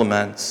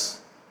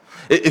compliments.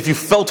 If you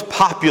felt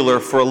popular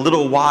for a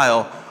little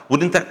while,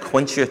 wouldn't that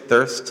quench your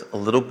thirst a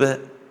little bit?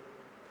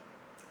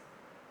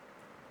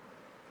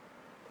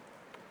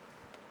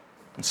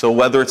 And so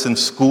whether it's in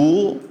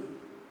school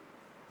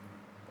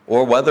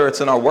or whether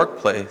it's in our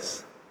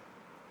workplace,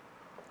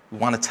 we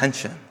want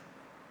attention.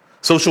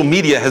 Social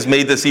media has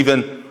made this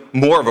even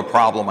more of a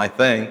problem, I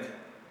think.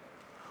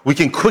 We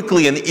can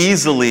quickly and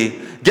easily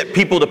get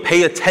people to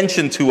pay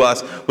attention to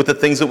us with the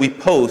things that we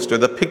post or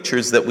the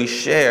pictures that we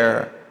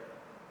share.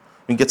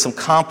 We get some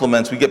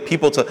compliments. We get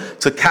people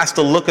to cast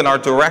a look in our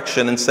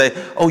direction and say,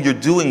 oh, you're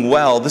doing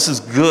well. This is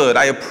good.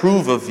 I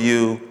approve of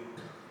you.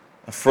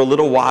 And for a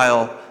little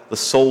while, the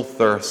soul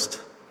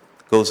thirst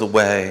goes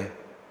away,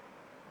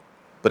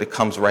 but it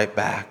comes right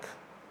back.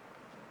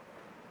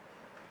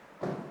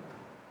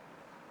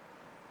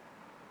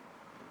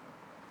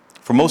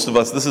 For most of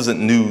us, this isn't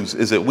news,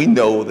 is it? We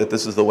know that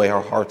this is the way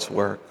our hearts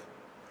work.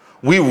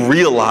 We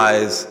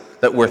realize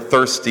that we're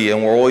thirsty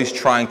and we're always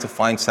trying to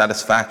find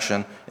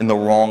satisfaction in the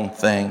wrong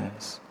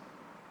things.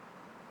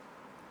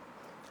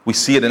 We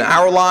see it in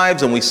our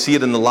lives and we see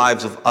it in the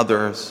lives of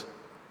others.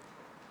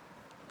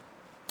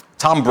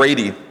 Tom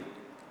Brady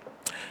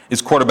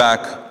is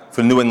quarterback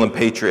for the New England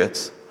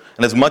Patriots.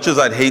 And as much as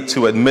I'd hate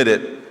to admit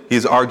it,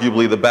 he's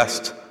arguably the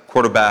best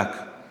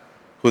quarterback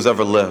who's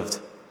ever lived.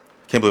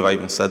 Can't believe I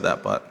even said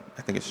that, but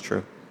I think it's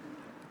true.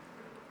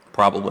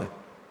 Probably.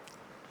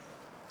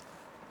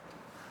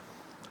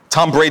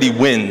 Tom Brady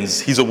wins.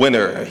 He's a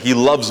winner. He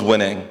loves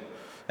winning.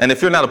 And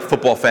if you're not a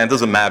football fan, it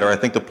doesn't matter. I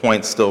think the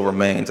point still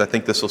remains. I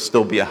think this will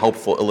still be a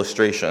helpful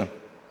illustration.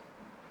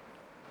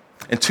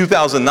 In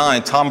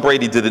 2009, Tom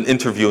Brady did an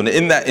interview, and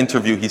in that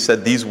interview, he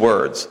said these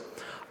words: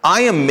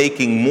 I am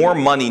making more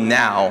money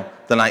now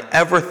than I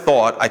ever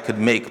thought I could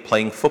make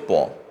playing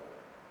football.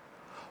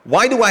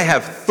 Why do I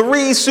have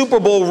 3 Super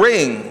Bowl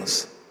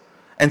rings?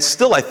 And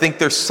still, I think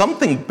there's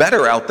something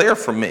better out there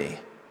for me.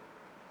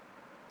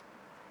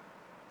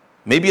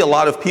 Maybe a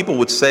lot of people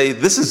would say,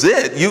 this is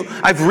it.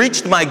 I've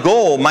reached my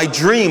goal, my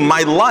dream,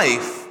 my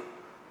life.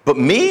 But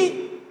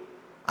me,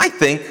 I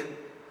think,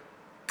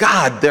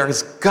 God,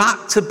 there's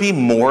got to be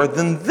more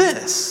than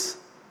this.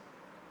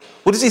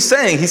 What is he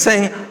saying? He's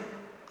saying,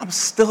 I'm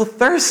still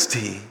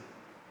thirsty.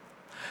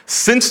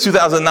 Since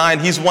 2009,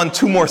 he's won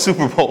 2 more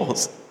Super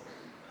Bowls.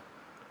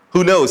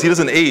 Who knows? He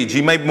doesn't age.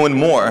 He might win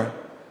more.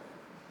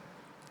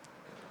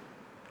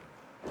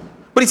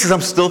 But he says,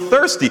 I'm still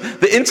thirsty.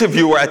 The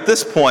interviewer at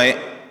this point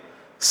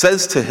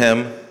says to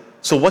him,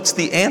 so what's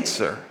the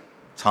answer,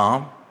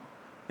 Tom?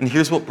 And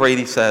here's what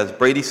Brady says.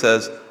 Brady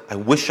says, I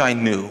wish I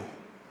knew.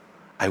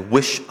 I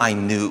wish I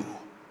knew.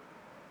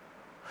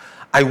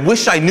 I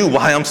wish I knew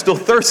why I'm still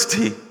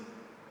thirsty.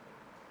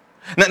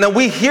 Now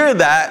we hear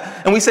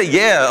that and we say,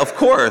 yeah, of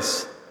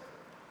course.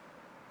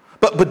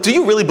 But do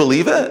you really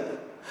believe it?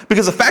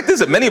 Because the fact is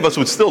that many of us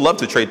would still love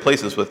to trade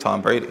places with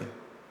Tom Brady.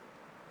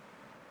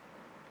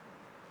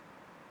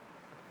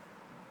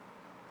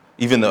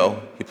 Even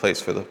though he plays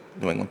for the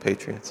New England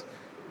Patriots.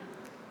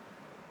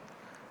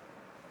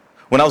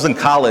 When I was in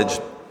college,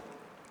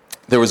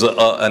 there was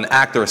an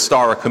actor, a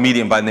star, a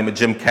comedian by the name of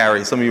Jim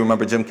Carrey. Some of you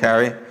remember Jim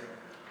Carrey?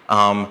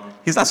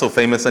 He's not so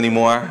famous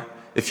anymore.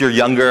 If you're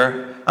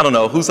younger, I don't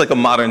know, who's like a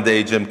modern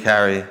day Jim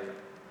Carrey?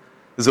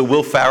 Is it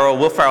Will Ferrell?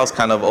 Will Ferrell's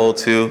kind of old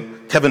too.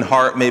 Kevin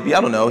Hart, maybe,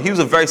 I don't know. He was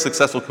a very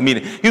successful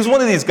comedian. He was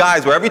one of these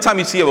guys where every time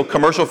you see a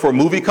commercial for a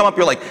movie come up,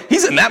 you're like,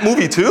 he's in that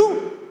movie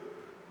too?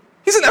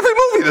 He's in every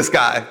movie, this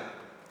guy.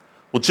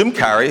 Well, Jim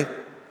Carrey,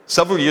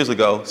 several years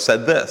ago,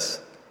 said this.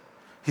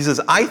 He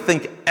says, I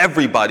think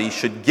everybody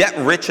should get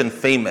rich and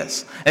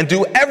famous and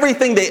do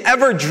everything they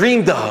ever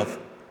dreamed of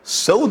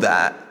so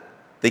that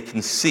they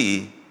can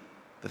see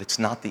that it's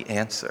not the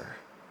answer.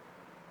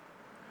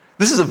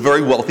 This is a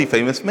very wealthy,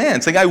 famous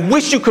man saying, I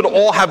wish you could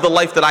all have the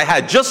life that I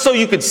had just so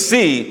you could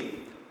see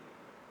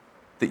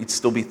that you'd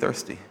still be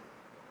thirsty.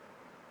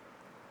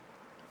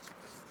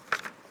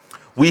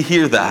 We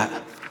hear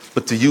that,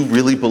 but do you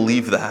really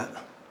believe that?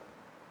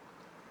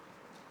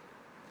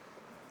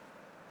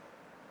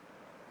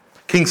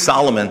 King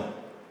Solomon,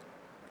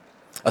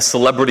 a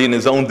celebrity in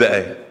his own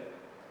day,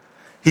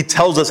 he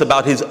tells us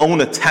about his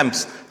own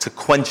attempts to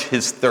quench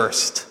his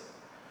thirst.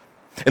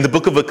 In the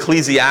book of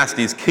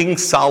Ecclesiastes, King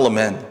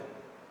Solomon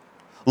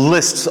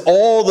lists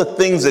all the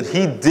things that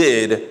he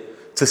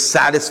did to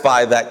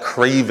satisfy that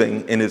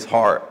craving in his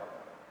heart.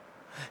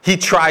 He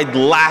tried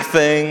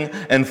laughing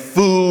and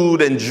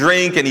food and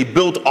drink, and he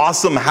built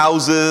awesome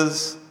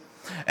houses,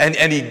 and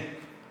he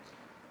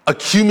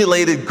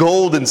accumulated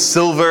gold and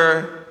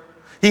silver.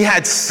 He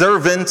had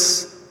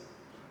servants.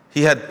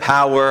 He had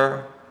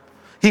power.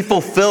 He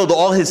fulfilled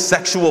all his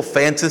sexual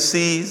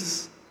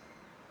fantasies.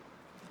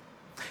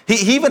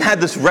 He even had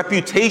this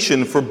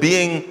reputation for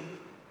being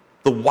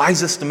the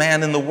wisest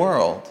man in the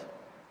world.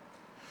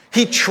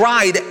 He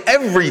tried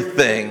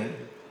everything.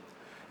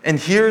 And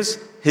here's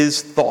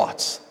his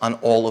thoughts on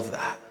all of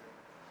that.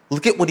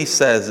 Look at what he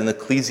says in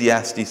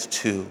Ecclesiastes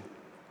 2.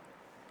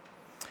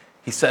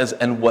 He says,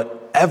 and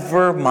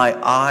whatever my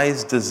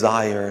eyes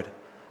desired,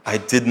 I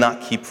did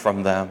not keep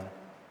from them.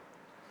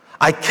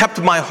 I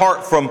kept my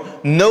heart from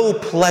no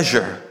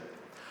pleasure,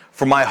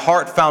 for my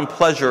heart found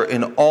pleasure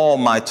in all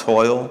my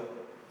toil,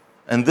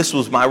 and this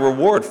was my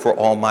reward for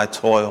all my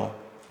toil.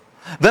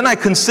 Then I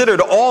considered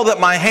all that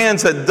my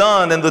hands had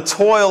done and the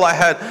toil I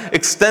had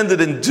extended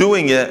in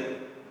doing it,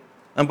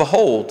 and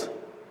behold,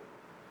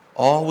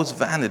 all was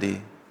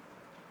vanity.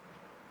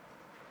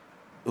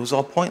 It was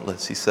all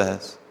pointless, he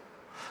says.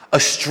 A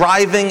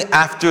striving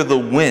after the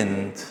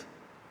wind.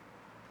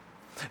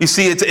 You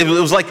see, it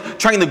was like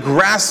trying to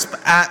grasp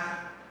at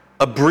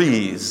a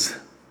breeze.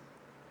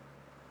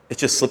 It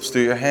just slips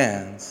through your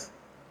hands.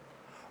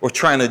 Or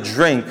trying to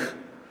drink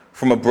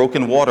from a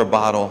broken water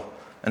bottle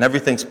and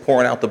everything's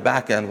pouring out the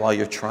back end while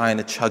you're trying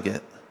to chug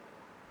it.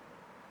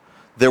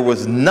 There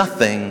was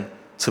nothing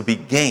to be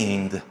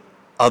gained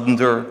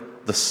under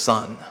the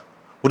sun.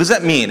 What does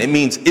that mean? It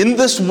means in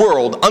this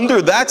world,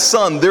 under that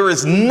sun, there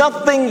is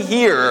nothing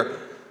here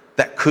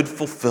that could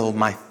fulfill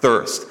my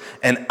thirst.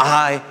 And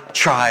I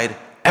tried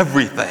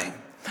everything.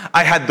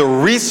 I had the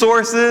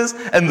resources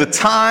and the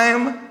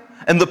time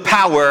and the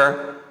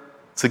power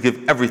to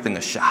give everything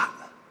a shot.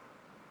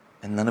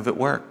 And none of it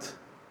worked.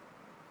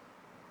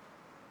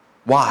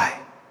 Why?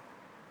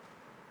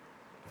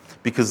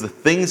 Because the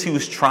things he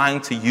was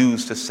trying to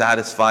use to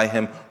satisfy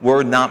him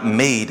were not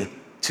made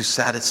to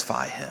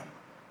satisfy him.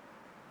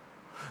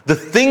 The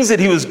things that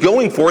he was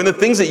going for and the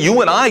things that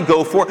you and I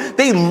go for,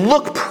 they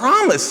look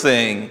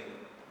promising.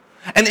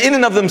 And in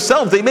and of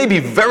themselves, they may be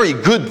very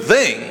good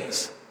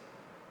things.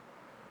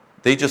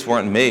 They just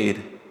weren't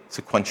made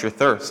to quench your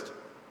thirst.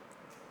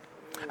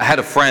 I had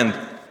a friend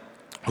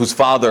whose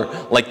father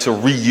liked to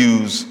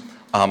reuse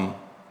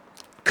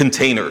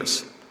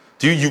containers.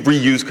 Do you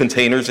reuse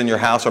containers in your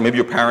house, or maybe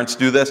your parents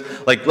do this?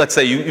 Like, let's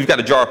say you've got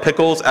a jar of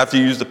pickles. After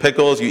you use the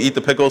pickles, you eat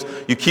the pickles,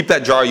 you keep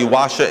that jar, you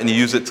wash it, and you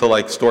use it to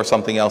like store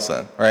something else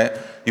in, right?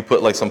 You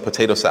put like some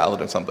potato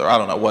salad or something, or I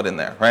don't know what in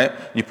there, right?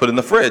 You put it in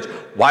the fridge.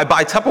 Why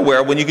buy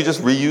Tupperware when you could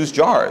just reuse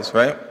jars,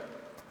 right?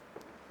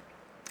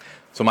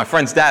 So my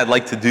friend's dad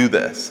liked to do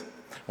this.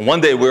 And one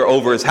day we were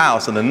over his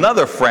house, and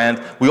another friend,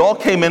 we all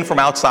came in from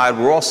outside,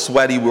 we were all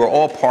sweaty, we were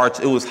all parched,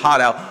 it was hot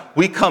out.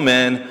 We come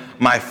in,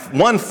 my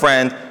one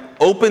friend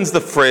opens the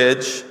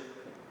fridge,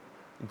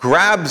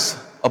 grabs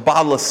a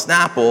bottle of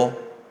Snapple.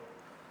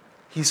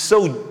 He's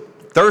so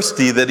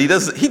thirsty that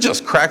he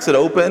just cracks it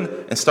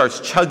open and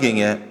starts chugging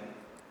it,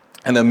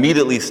 and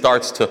immediately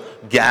starts to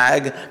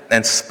gag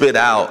and spit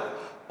out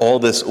all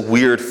this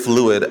weird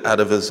fluid out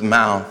of his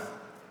mouth.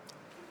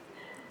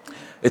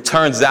 It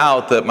turns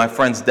out that my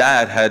friend's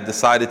dad had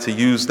decided to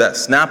use that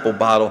Snapple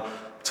bottle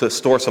to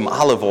store some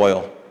olive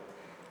oil.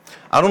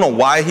 I don't know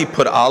why he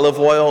put olive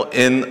oil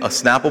in a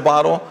Snapple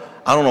bottle.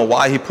 I don't know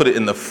why he put it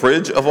in the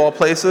fridge of all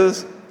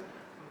places.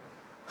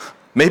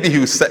 Maybe he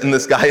was setting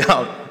this guy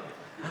up.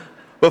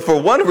 But for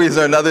one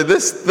reason or another,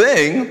 this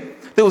thing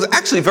that was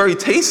actually very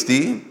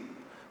tasty,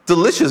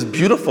 delicious,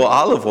 beautiful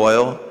olive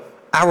oil,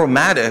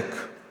 aromatic,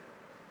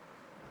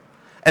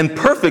 and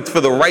perfect for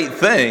the right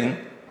thing,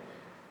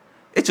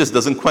 it just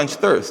doesn't quench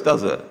thirst,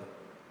 does it?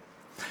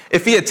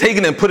 If he had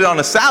taken it and put it on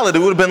a salad, it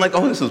would have been like,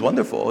 oh, this is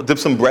wonderful. Dip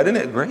some bread in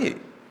it, great.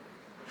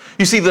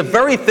 You see, the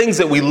very things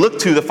that we look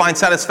to find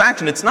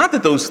satisfaction, it's not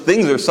that those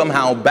things are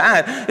somehow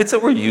bad, it's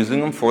that we're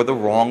using them for the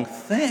wrong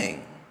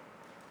thing.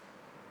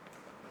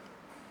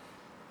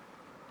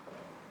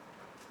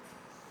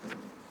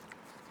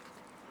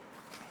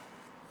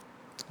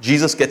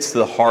 Jesus gets to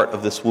the heart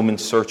of this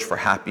woman's search for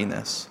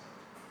happiness.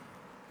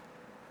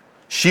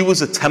 She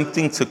was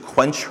attempting to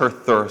quench her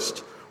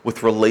thirst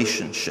with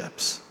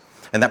relationships.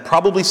 And that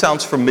probably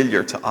sounds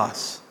familiar to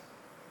us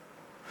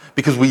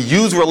because we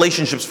use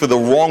relationships for the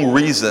wrong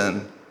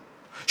reason.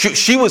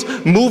 She was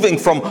moving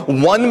from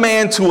one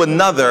man to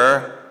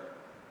another.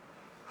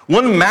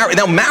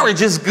 Now,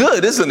 marriage is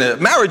good, isn't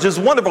it? Marriage is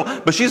wonderful.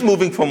 But she's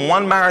moving from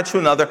one marriage to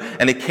another,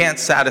 and it can't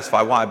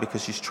satisfy. Why?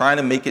 Because she's trying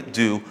to make it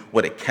do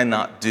what it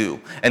cannot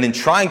do. And in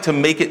trying to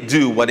make it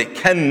do what it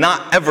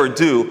cannot ever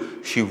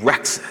do, she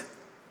wrecks it.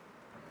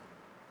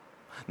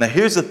 Now,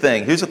 here's the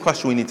thing. Here's a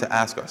question we need to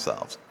ask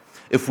ourselves.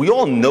 If we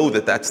all know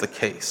that that's the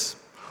case,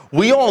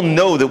 we all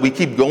know that we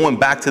keep going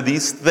back to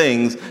these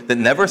things that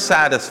never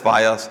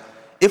satisfy us.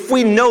 If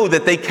we know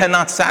that they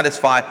cannot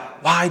satisfy,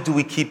 why do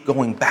we keep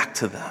going back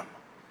to them?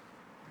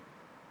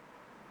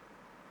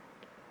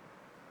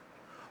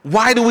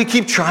 Why do we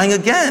keep trying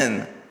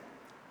again?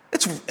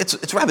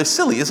 It's rather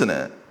silly, isn't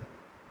it?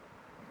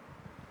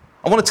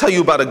 I want to tell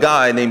you about a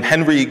guy named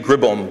Henry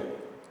Gribham.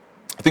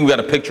 I think we got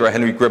a picture of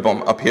Henry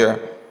Gribham up here.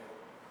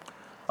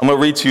 I'm going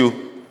to read to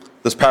you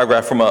this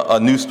paragraph from a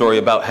news story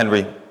about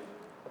Henry.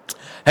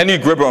 Henry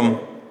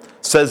Gribham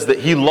says that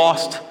he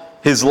lost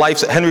his life.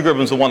 Henry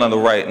Gribham's the one on the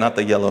right, not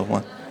the yellow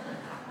one.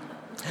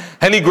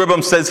 Henry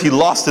Gribham says he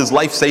lost his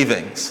life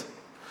savings,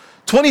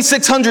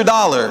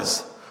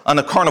 $2,600 on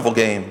a carnival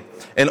game.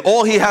 And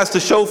all he has to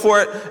show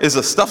for it is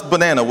a stuffed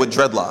banana with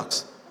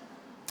dreadlocks.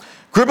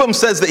 Gribham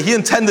says that he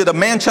attended a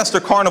Manchester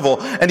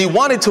carnival and he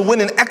wanted to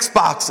win an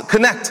Xbox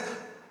Connect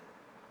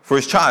for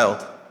his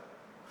child.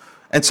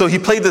 And so he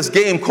played this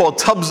game called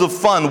Tubs of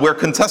Fun, where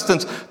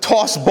contestants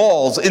toss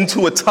balls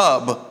into a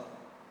tub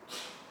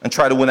and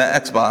try to win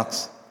an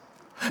Xbox.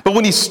 But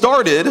when he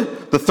started,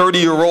 the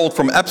 30-year-old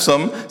from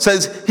Epsom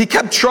says he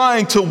kept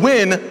trying to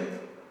win,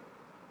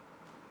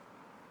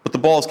 but the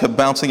balls kept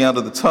bouncing out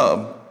of the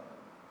tub.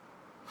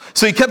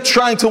 So he kept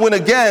trying to win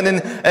again,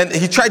 and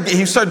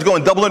he started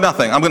going double or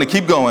nothing. I'm going to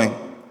keep going.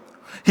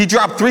 He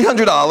dropped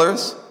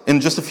 $300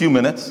 in just a few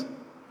minutes.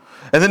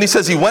 And then he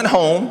says he went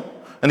home,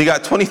 and he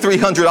got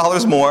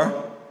 $2,300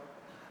 more.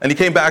 And he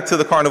came back to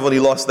the carnival, and he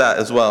lost that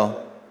as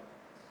well.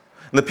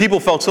 And the people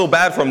felt so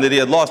bad for him that he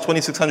had lost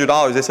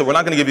 $2,600. They said, we're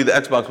not going to give you the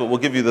Xbox, but we'll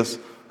give you this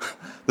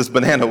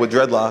banana with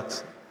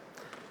dreadlocks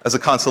as a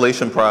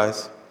consolation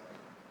prize.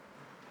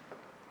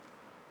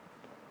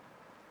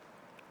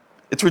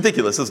 It's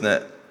ridiculous, isn't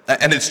it?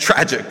 And it's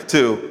tragic,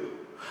 too.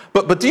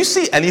 But do you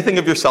see anything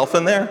of yourself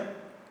in there?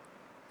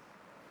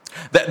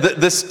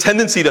 This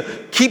tendency to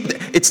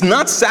it's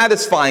not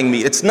satisfying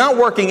me, it's not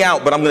working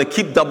out, but I'm going to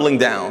keep doubling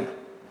down.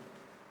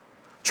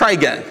 Try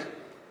again.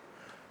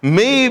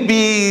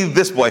 Maybe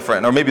this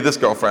boyfriend, or maybe this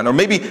girlfriend, or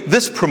maybe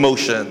this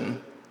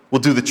promotion will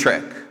do the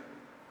trick.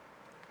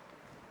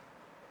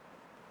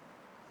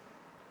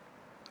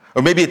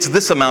 Or maybe it's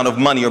this amount of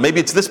money, or maybe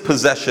it's this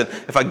possession.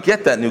 If I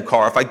get that new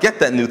car, if I get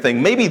that new thing,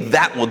 maybe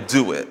that will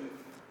do it.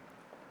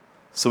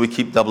 So we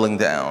keep doubling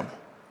down.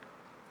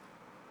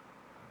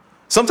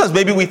 Sometimes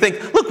maybe we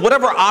think, look,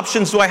 whatever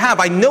options do I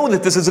have? I know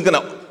that this isn't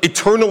going to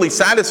eternally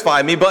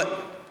satisfy me, but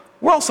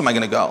where else am I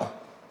going to go?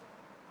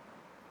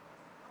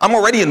 I'm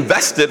already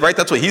invested, right?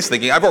 That's what he's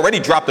thinking. I've already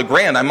dropped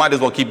 $1,000. I might as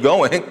well keep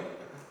going.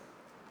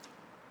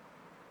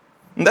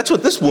 And that's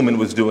what this woman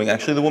was doing,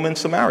 actually, the woman in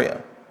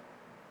Samaria.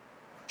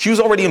 She was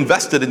already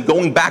invested in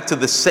going back to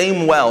the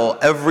same well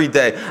every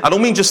day. I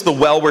don't mean just the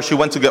well where she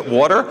went to get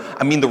water.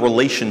 I mean the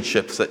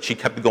relationships that she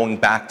kept going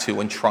back to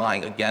and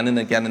trying again and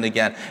again and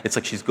again. It's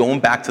like she's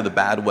going back to the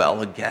bad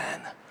well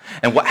again.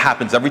 And what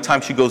happens every time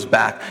she goes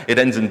back? It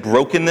ends in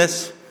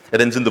brokenness. It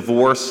ends in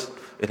divorce.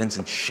 It ends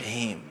in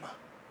shame.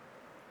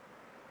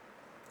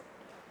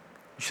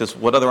 She says,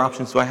 what other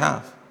options do I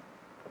have?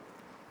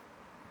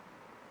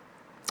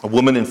 A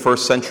woman in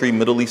first century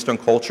Middle Eastern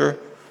culture.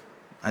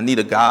 I need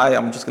a guy.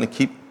 I'm just going to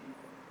keep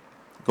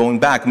going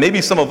back.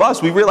 Maybe some of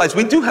us, we realize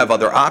we do have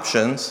other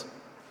options.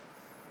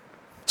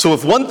 So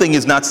if one thing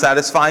is not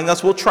satisfying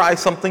us, we'll try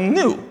something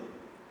new.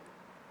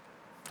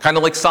 Kind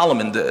of like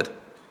Solomon did.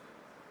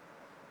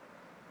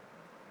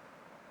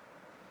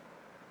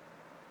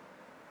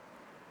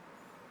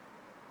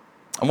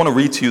 I want to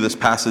read to you this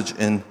passage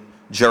in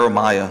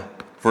Jeremiah,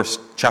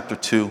 chapter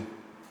 2.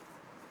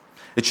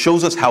 It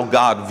shows us how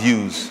God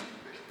views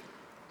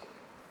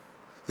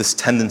this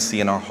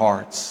tendency in our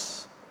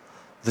hearts,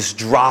 this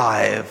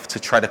drive to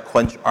try to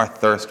quench our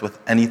thirst with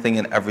anything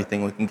and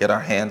everything we can get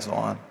our hands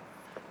on.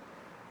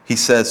 He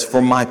says,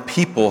 for my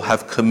people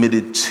have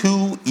committed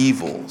 2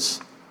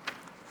 evils.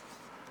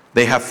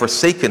 They have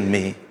forsaken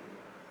me,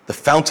 the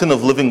fountain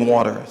of living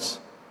waters,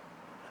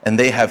 and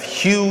they have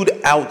hewed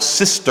out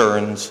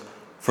cisterns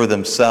for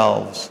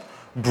themselves,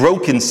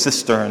 broken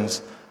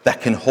cisterns that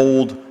can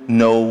hold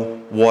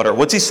no water.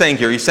 What's he saying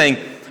here? He's saying,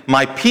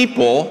 my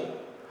people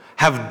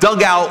have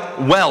dug out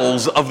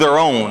wells of their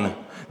own.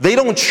 They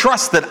don't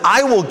trust that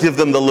I will give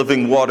them the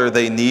living water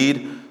they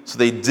need, so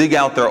they dig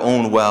out their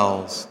own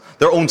wells,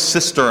 their own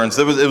cisterns.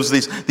 It was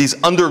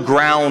these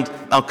underground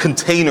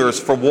containers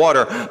for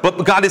water.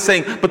 But God is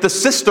saying, but the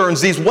cisterns,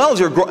 these wells,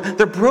 they're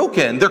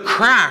broken, they're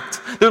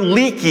cracked, they're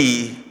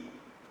leaky.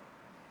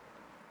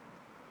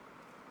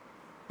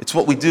 It's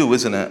what we do,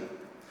 isn't it?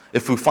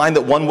 If we find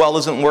that one well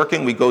isn't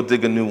working, we go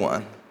dig a new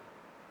one.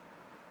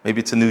 Maybe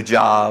it's a new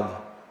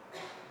job.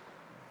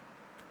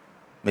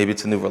 Maybe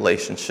it's a new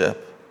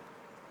relationship.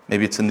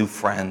 Maybe it's a new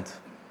friend.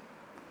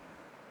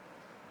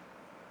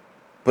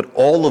 But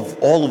all of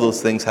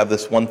those things have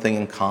this one thing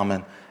in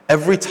common.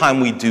 Every time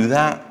we do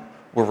that,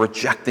 we're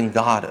rejecting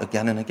God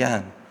again and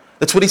again.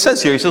 That's what he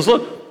says here. He says,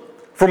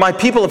 look, for my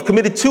people have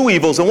committed two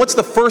evils. And what's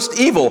the first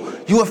evil?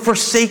 You have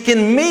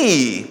forsaken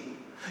me.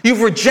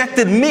 You've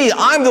rejected me.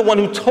 I'm the one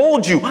who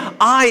told you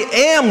I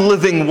am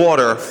living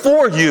water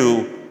for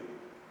you.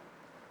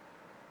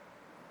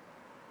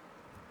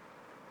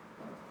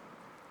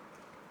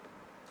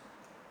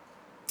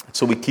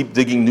 So we keep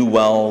digging new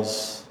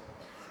wells,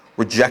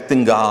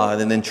 rejecting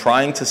God, and then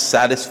trying to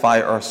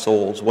satisfy our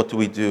souls. What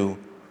do?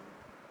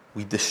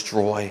 We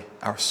destroy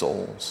our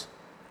souls.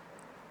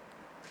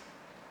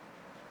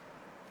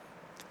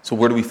 So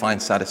where do we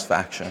find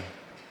satisfaction?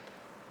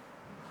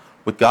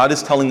 What God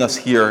is telling us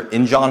here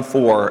in John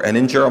 4 and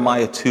in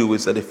Jeremiah 2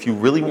 is that if you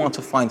really want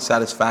to find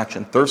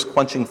satisfaction, thirst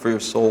quenching for your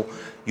soul,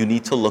 you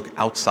need to look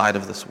outside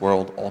of this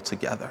world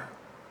altogether.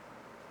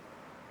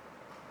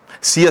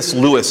 C.S.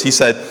 Lewis, he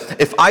said,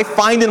 if I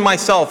find in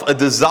myself a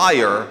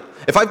desire,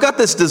 if I've got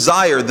this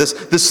desire,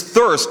 this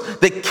thirst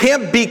that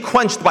can't be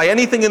quenched by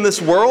anything in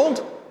this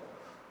world,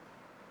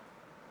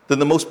 then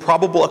the most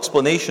probable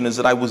explanation is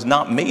that I was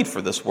not made for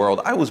this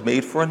world. I was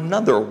made for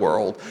another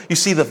world. You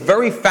see, the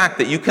very fact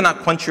that you cannot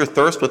quench your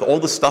thirst with all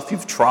the stuff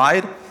you've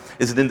tried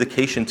is an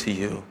indication to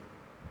you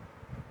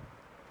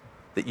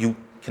that you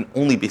can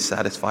only be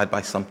satisfied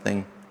by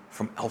something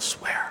from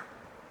elsewhere.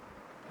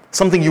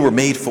 Something you were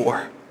made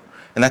for.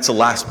 And that's the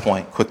last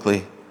point,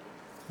 quickly.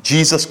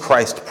 Jesus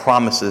Christ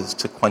promises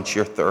to quench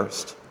your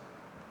thirst.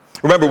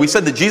 Remember, we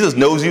said that Jesus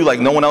knows you like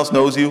no one else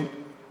knows you.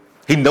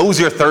 He knows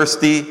you're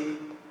thirsty.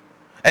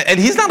 And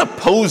he's not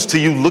opposed to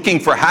you looking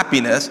for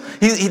happiness.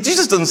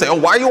 Jesus doesn't say, oh,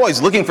 why are you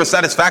always looking for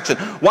satisfaction?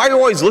 Why are you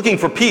always looking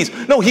for peace?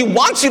 No, he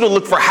wants you to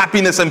look for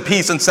happiness and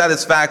peace and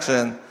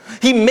satisfaction.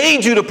 He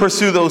made you to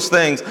pursue those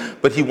things,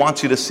 but he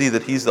wants you to see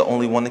that he's the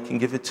only one that can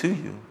give it to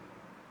you.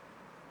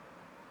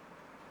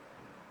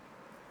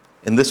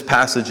 In this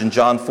passage in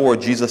John 4,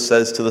 Jesus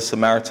says to the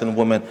Samaritan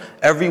woman,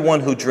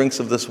 everyone who drinks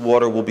of this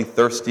water will be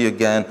thirsty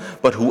again,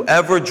 but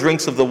whoever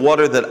drinks of the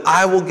water that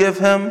I will give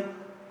him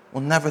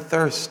will never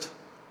thirst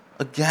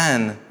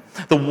again.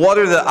 The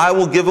water that I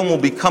will give him will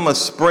become a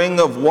spring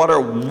of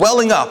water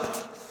welling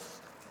up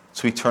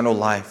to eternal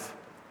life.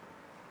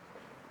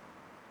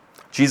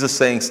 Jesus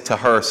saying to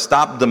her,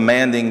 stop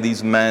demanding from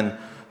these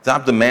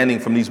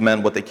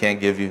men what they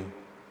can't give you.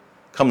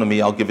 Come to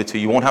me, I'll give it to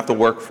you. You won't have to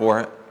work for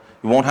it.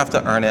 You won't have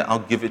to earn it. I'll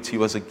give it to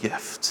you as a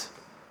gift.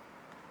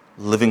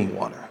 Living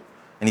water.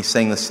 And he's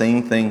saying the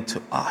same thing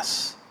to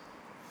us.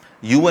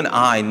 You and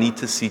I need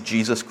to see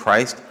Jesus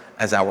Christ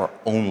as our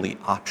only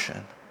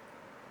option.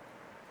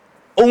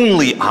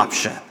 Only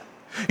option.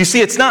 You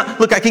see, it's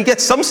not, look, I can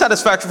get some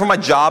satisfaction from my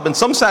job and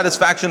some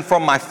satisfaction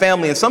from my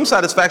family and some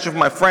satisfaction from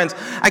my friends.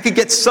 I could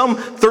get some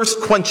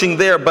thirst quenching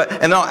there,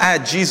 and I'll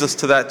add Jesus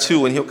to that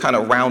too, and he'll kind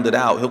of round it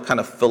out. He'll kind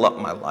of fill up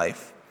my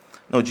life.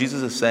 No,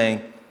 Jesus is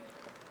saying,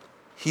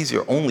 he's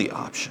your only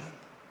option.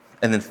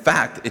 And in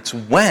fact, it's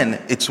when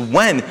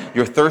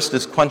your thirst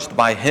is quenched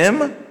by him,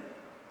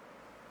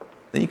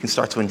 then you can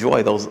start to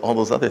enjoy all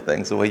those other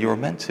things the way you were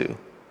meant to.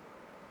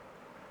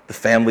 The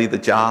family, the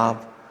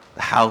job,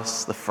 the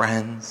house, the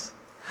friends.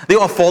 They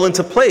all fall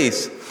into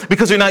place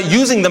because you're not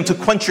using them to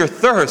quench your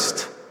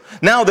thirst.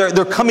 Now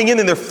they're coming in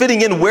and they're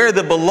fitting in where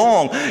they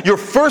belong. Your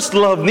first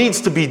love needs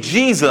to be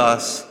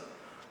Jesus,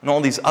 and all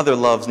these other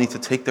loves need to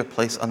take their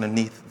place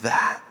underneath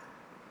that.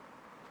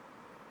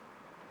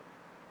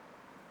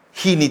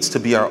 He needs to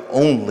be our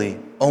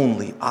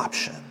only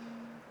option,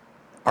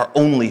 our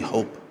only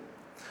hope.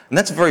 And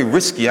that's very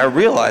risky. I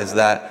realize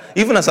that.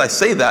 Even as I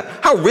say that,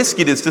 how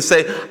risky it is to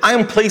say, I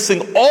am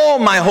placing all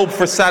my hope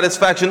for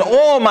satisfaction,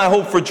 all my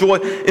hope for joy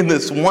in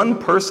this one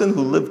person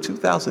who lived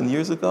 2,000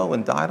 years ago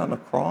and died on a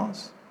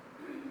cross.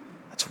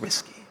 That's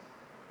risky.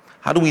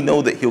 How do we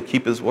know that he'll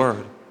keep his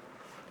word?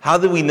 How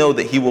do we know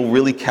that he will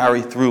really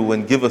carry through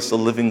and give us the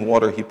living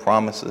water he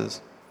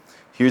promises?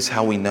 Here's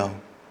how we know.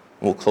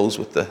 We'll close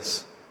with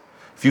this.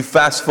 If you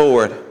fast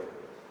forward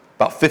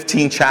about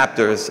 15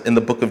 chapters in the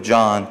book of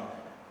John,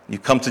 you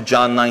come to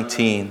John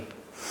 19,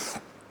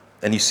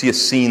 and you see a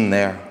scene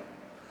there.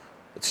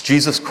 It's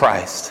Jesus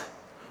Christ,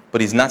 but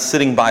he's not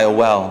sitting by a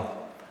well.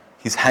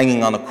 He's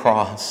hanging on a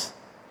cross.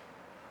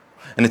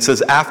 And it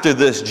says, after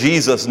this,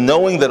 Jesus,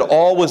 knowing that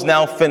all was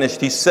now finished,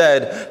 he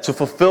said, to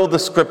fulfill the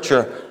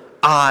scripture,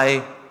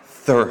 I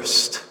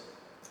thirst.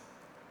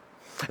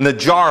 And the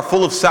jar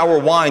full of sour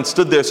wine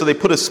stood there, so they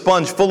put a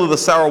sponge full of the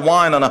sour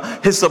wine on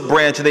a hyssop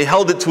branch, and they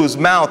held it to his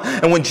mouth.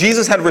 And when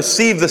Jesus had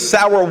received the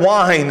sour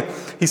wine,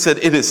 he said,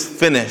 it is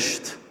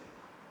finished.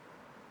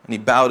 And he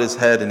bowed his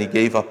head and he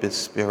gave up his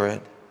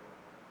spirit.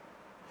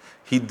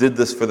 He did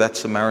this for that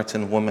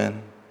Samaritan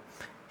woman.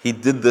 He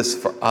did this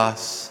for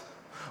us.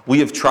 We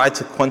have tried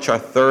to quench our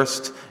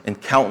thirst in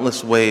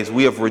countless ways.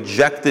 We have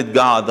rejected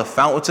God, the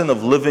fountain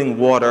of living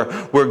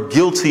water. We're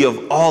guilty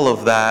of all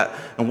of that.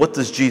 And what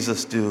does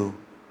Jesus do?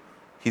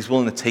 He's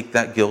willing to take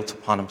that guilt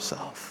upon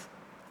himself.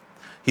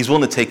 He's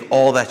willing to take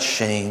all that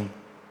shame.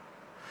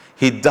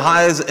 He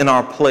dies in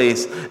our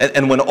place.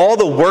 And when all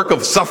the work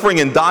of suffering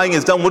and dying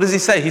is done, what does he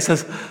say? He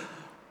says,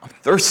 I'm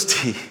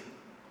thirsty.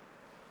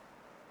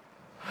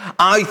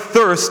 I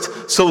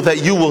thirst so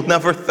that you will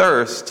never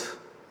thirst.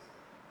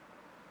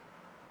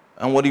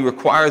 And what he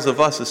requires of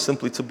us is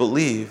simply to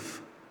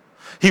believe.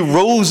 He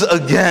rose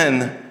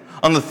again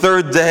on the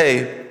third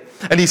day,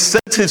 and he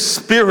sent his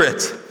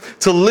Spirit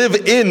to live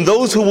in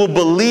those who will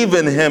believe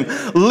in him.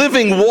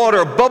 Living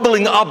water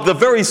bubbling up, the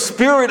very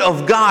Spirit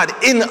of God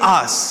in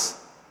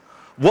us.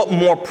 What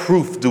more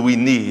proof do we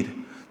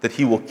need that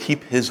he will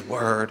keep his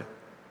word?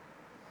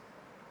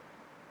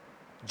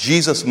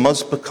 Jesus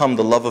must become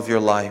the love of your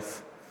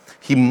life.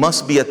 He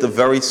must be at the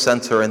very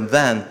center, and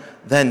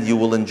then you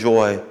will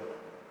enjoy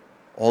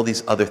all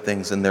these other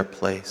things in their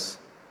place.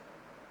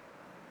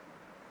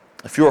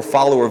 If you're a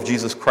follower of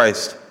Jesus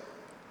Christ,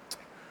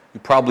 you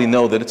probably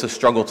know that it's a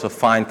struggle to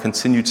find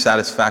continued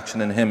satisfaction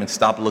in him and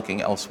stop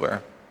looking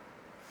elsewhere.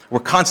 We're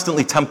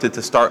constantly tempted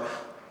to start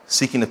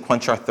seeking to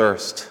quench our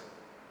thirst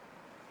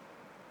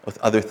with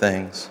other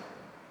things.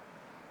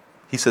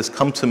 He says,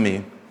 come to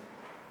me,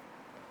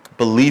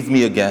 believe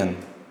me again,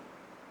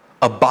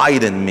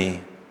 abide in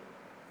me.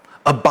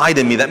 Abide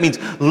in me. That means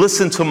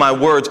listen to my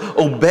words,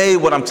 obey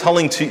what I'm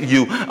telling to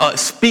you,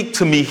 speak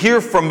to me,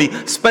 hear from me,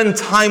 spend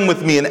time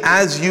with me, and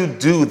as you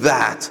do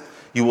that,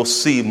 you will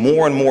see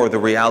more and more the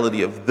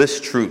reality of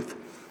this truth.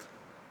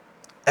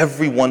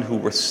 Everyone who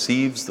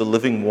receives the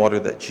living water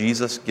that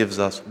Jesus gives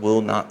us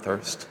will not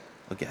thirst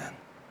again.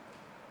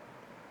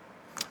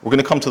 We're going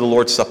to come to the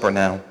Lord's Supper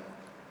now.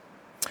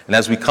 And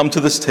as we come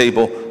to this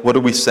table, what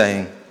are we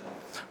saying?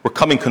 We're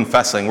coming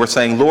confessing. We're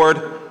saying,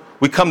 Lord,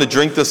 we come to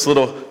drink this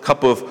little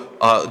cup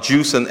of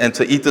juice and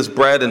to eat this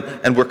bread,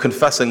 and we're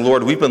confessing,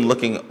 Lord, we've been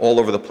looking all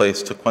over the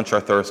place to quench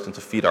our thirst and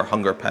to feed our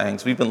hunger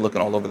pangs. We've been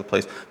looking all over the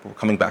place, but we're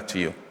coming back to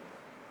you.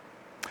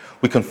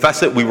 We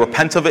confess it, we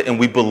repent of it, and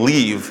we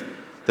believe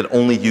that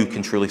only you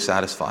can truly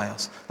satisfy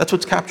us. That's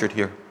what's captured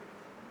here.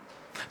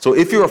 So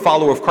if you're a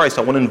follower of Christ,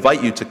 I want to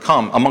invite you to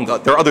come.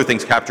 There are other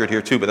things captured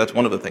here too, but that's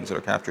one of the things that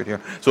are captured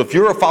here. So if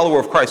you're a follower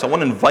of Christ, I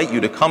want to invite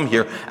you to come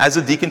here as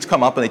the deacons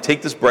come up and they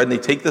take this bread and they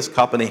take this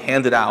cup and they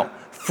hand it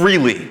out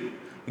freely,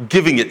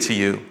 giving it to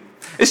you.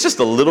 It's just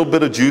a little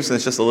bit of juice and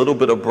it's just a little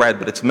bit of bread,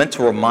 but it's meant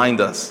to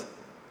remind us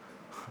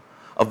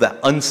of that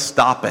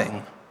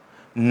unstopping,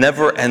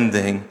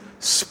 never-ending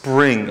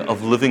spring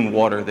of living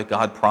water that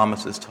God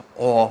promises to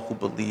all who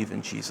believe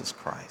in Jesus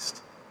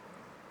Christ.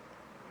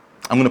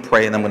 I'm going to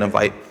pray and I'm going to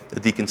invite the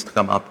deacons to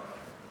come up,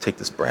 take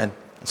this bread,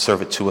 and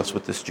serve it to us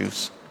with this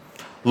juice.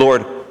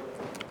 Lord,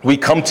 we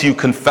come to you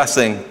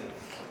confessing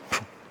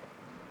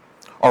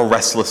our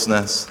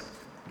restlessness.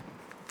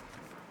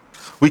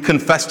 We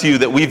confess to you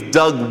that we've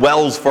dug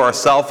wells for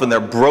ourselves and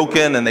they're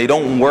broken and they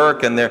don't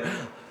work and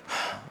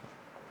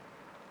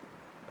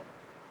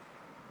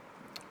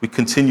we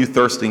continue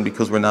thirsting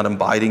because we're not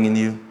abiding in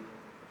you.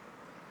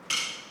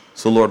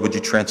 So Lord, would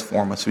you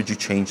transform us? Would you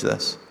change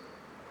this?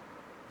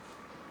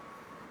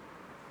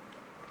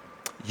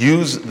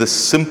 Use the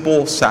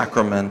simple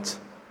sacrament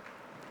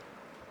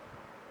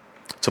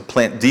to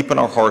plant deep in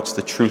our hearts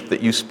the truth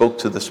that you spoke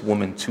to this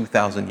woman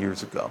 2,000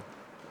 years ago.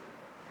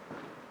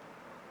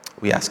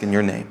 We ask in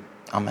your name.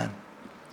 Amen.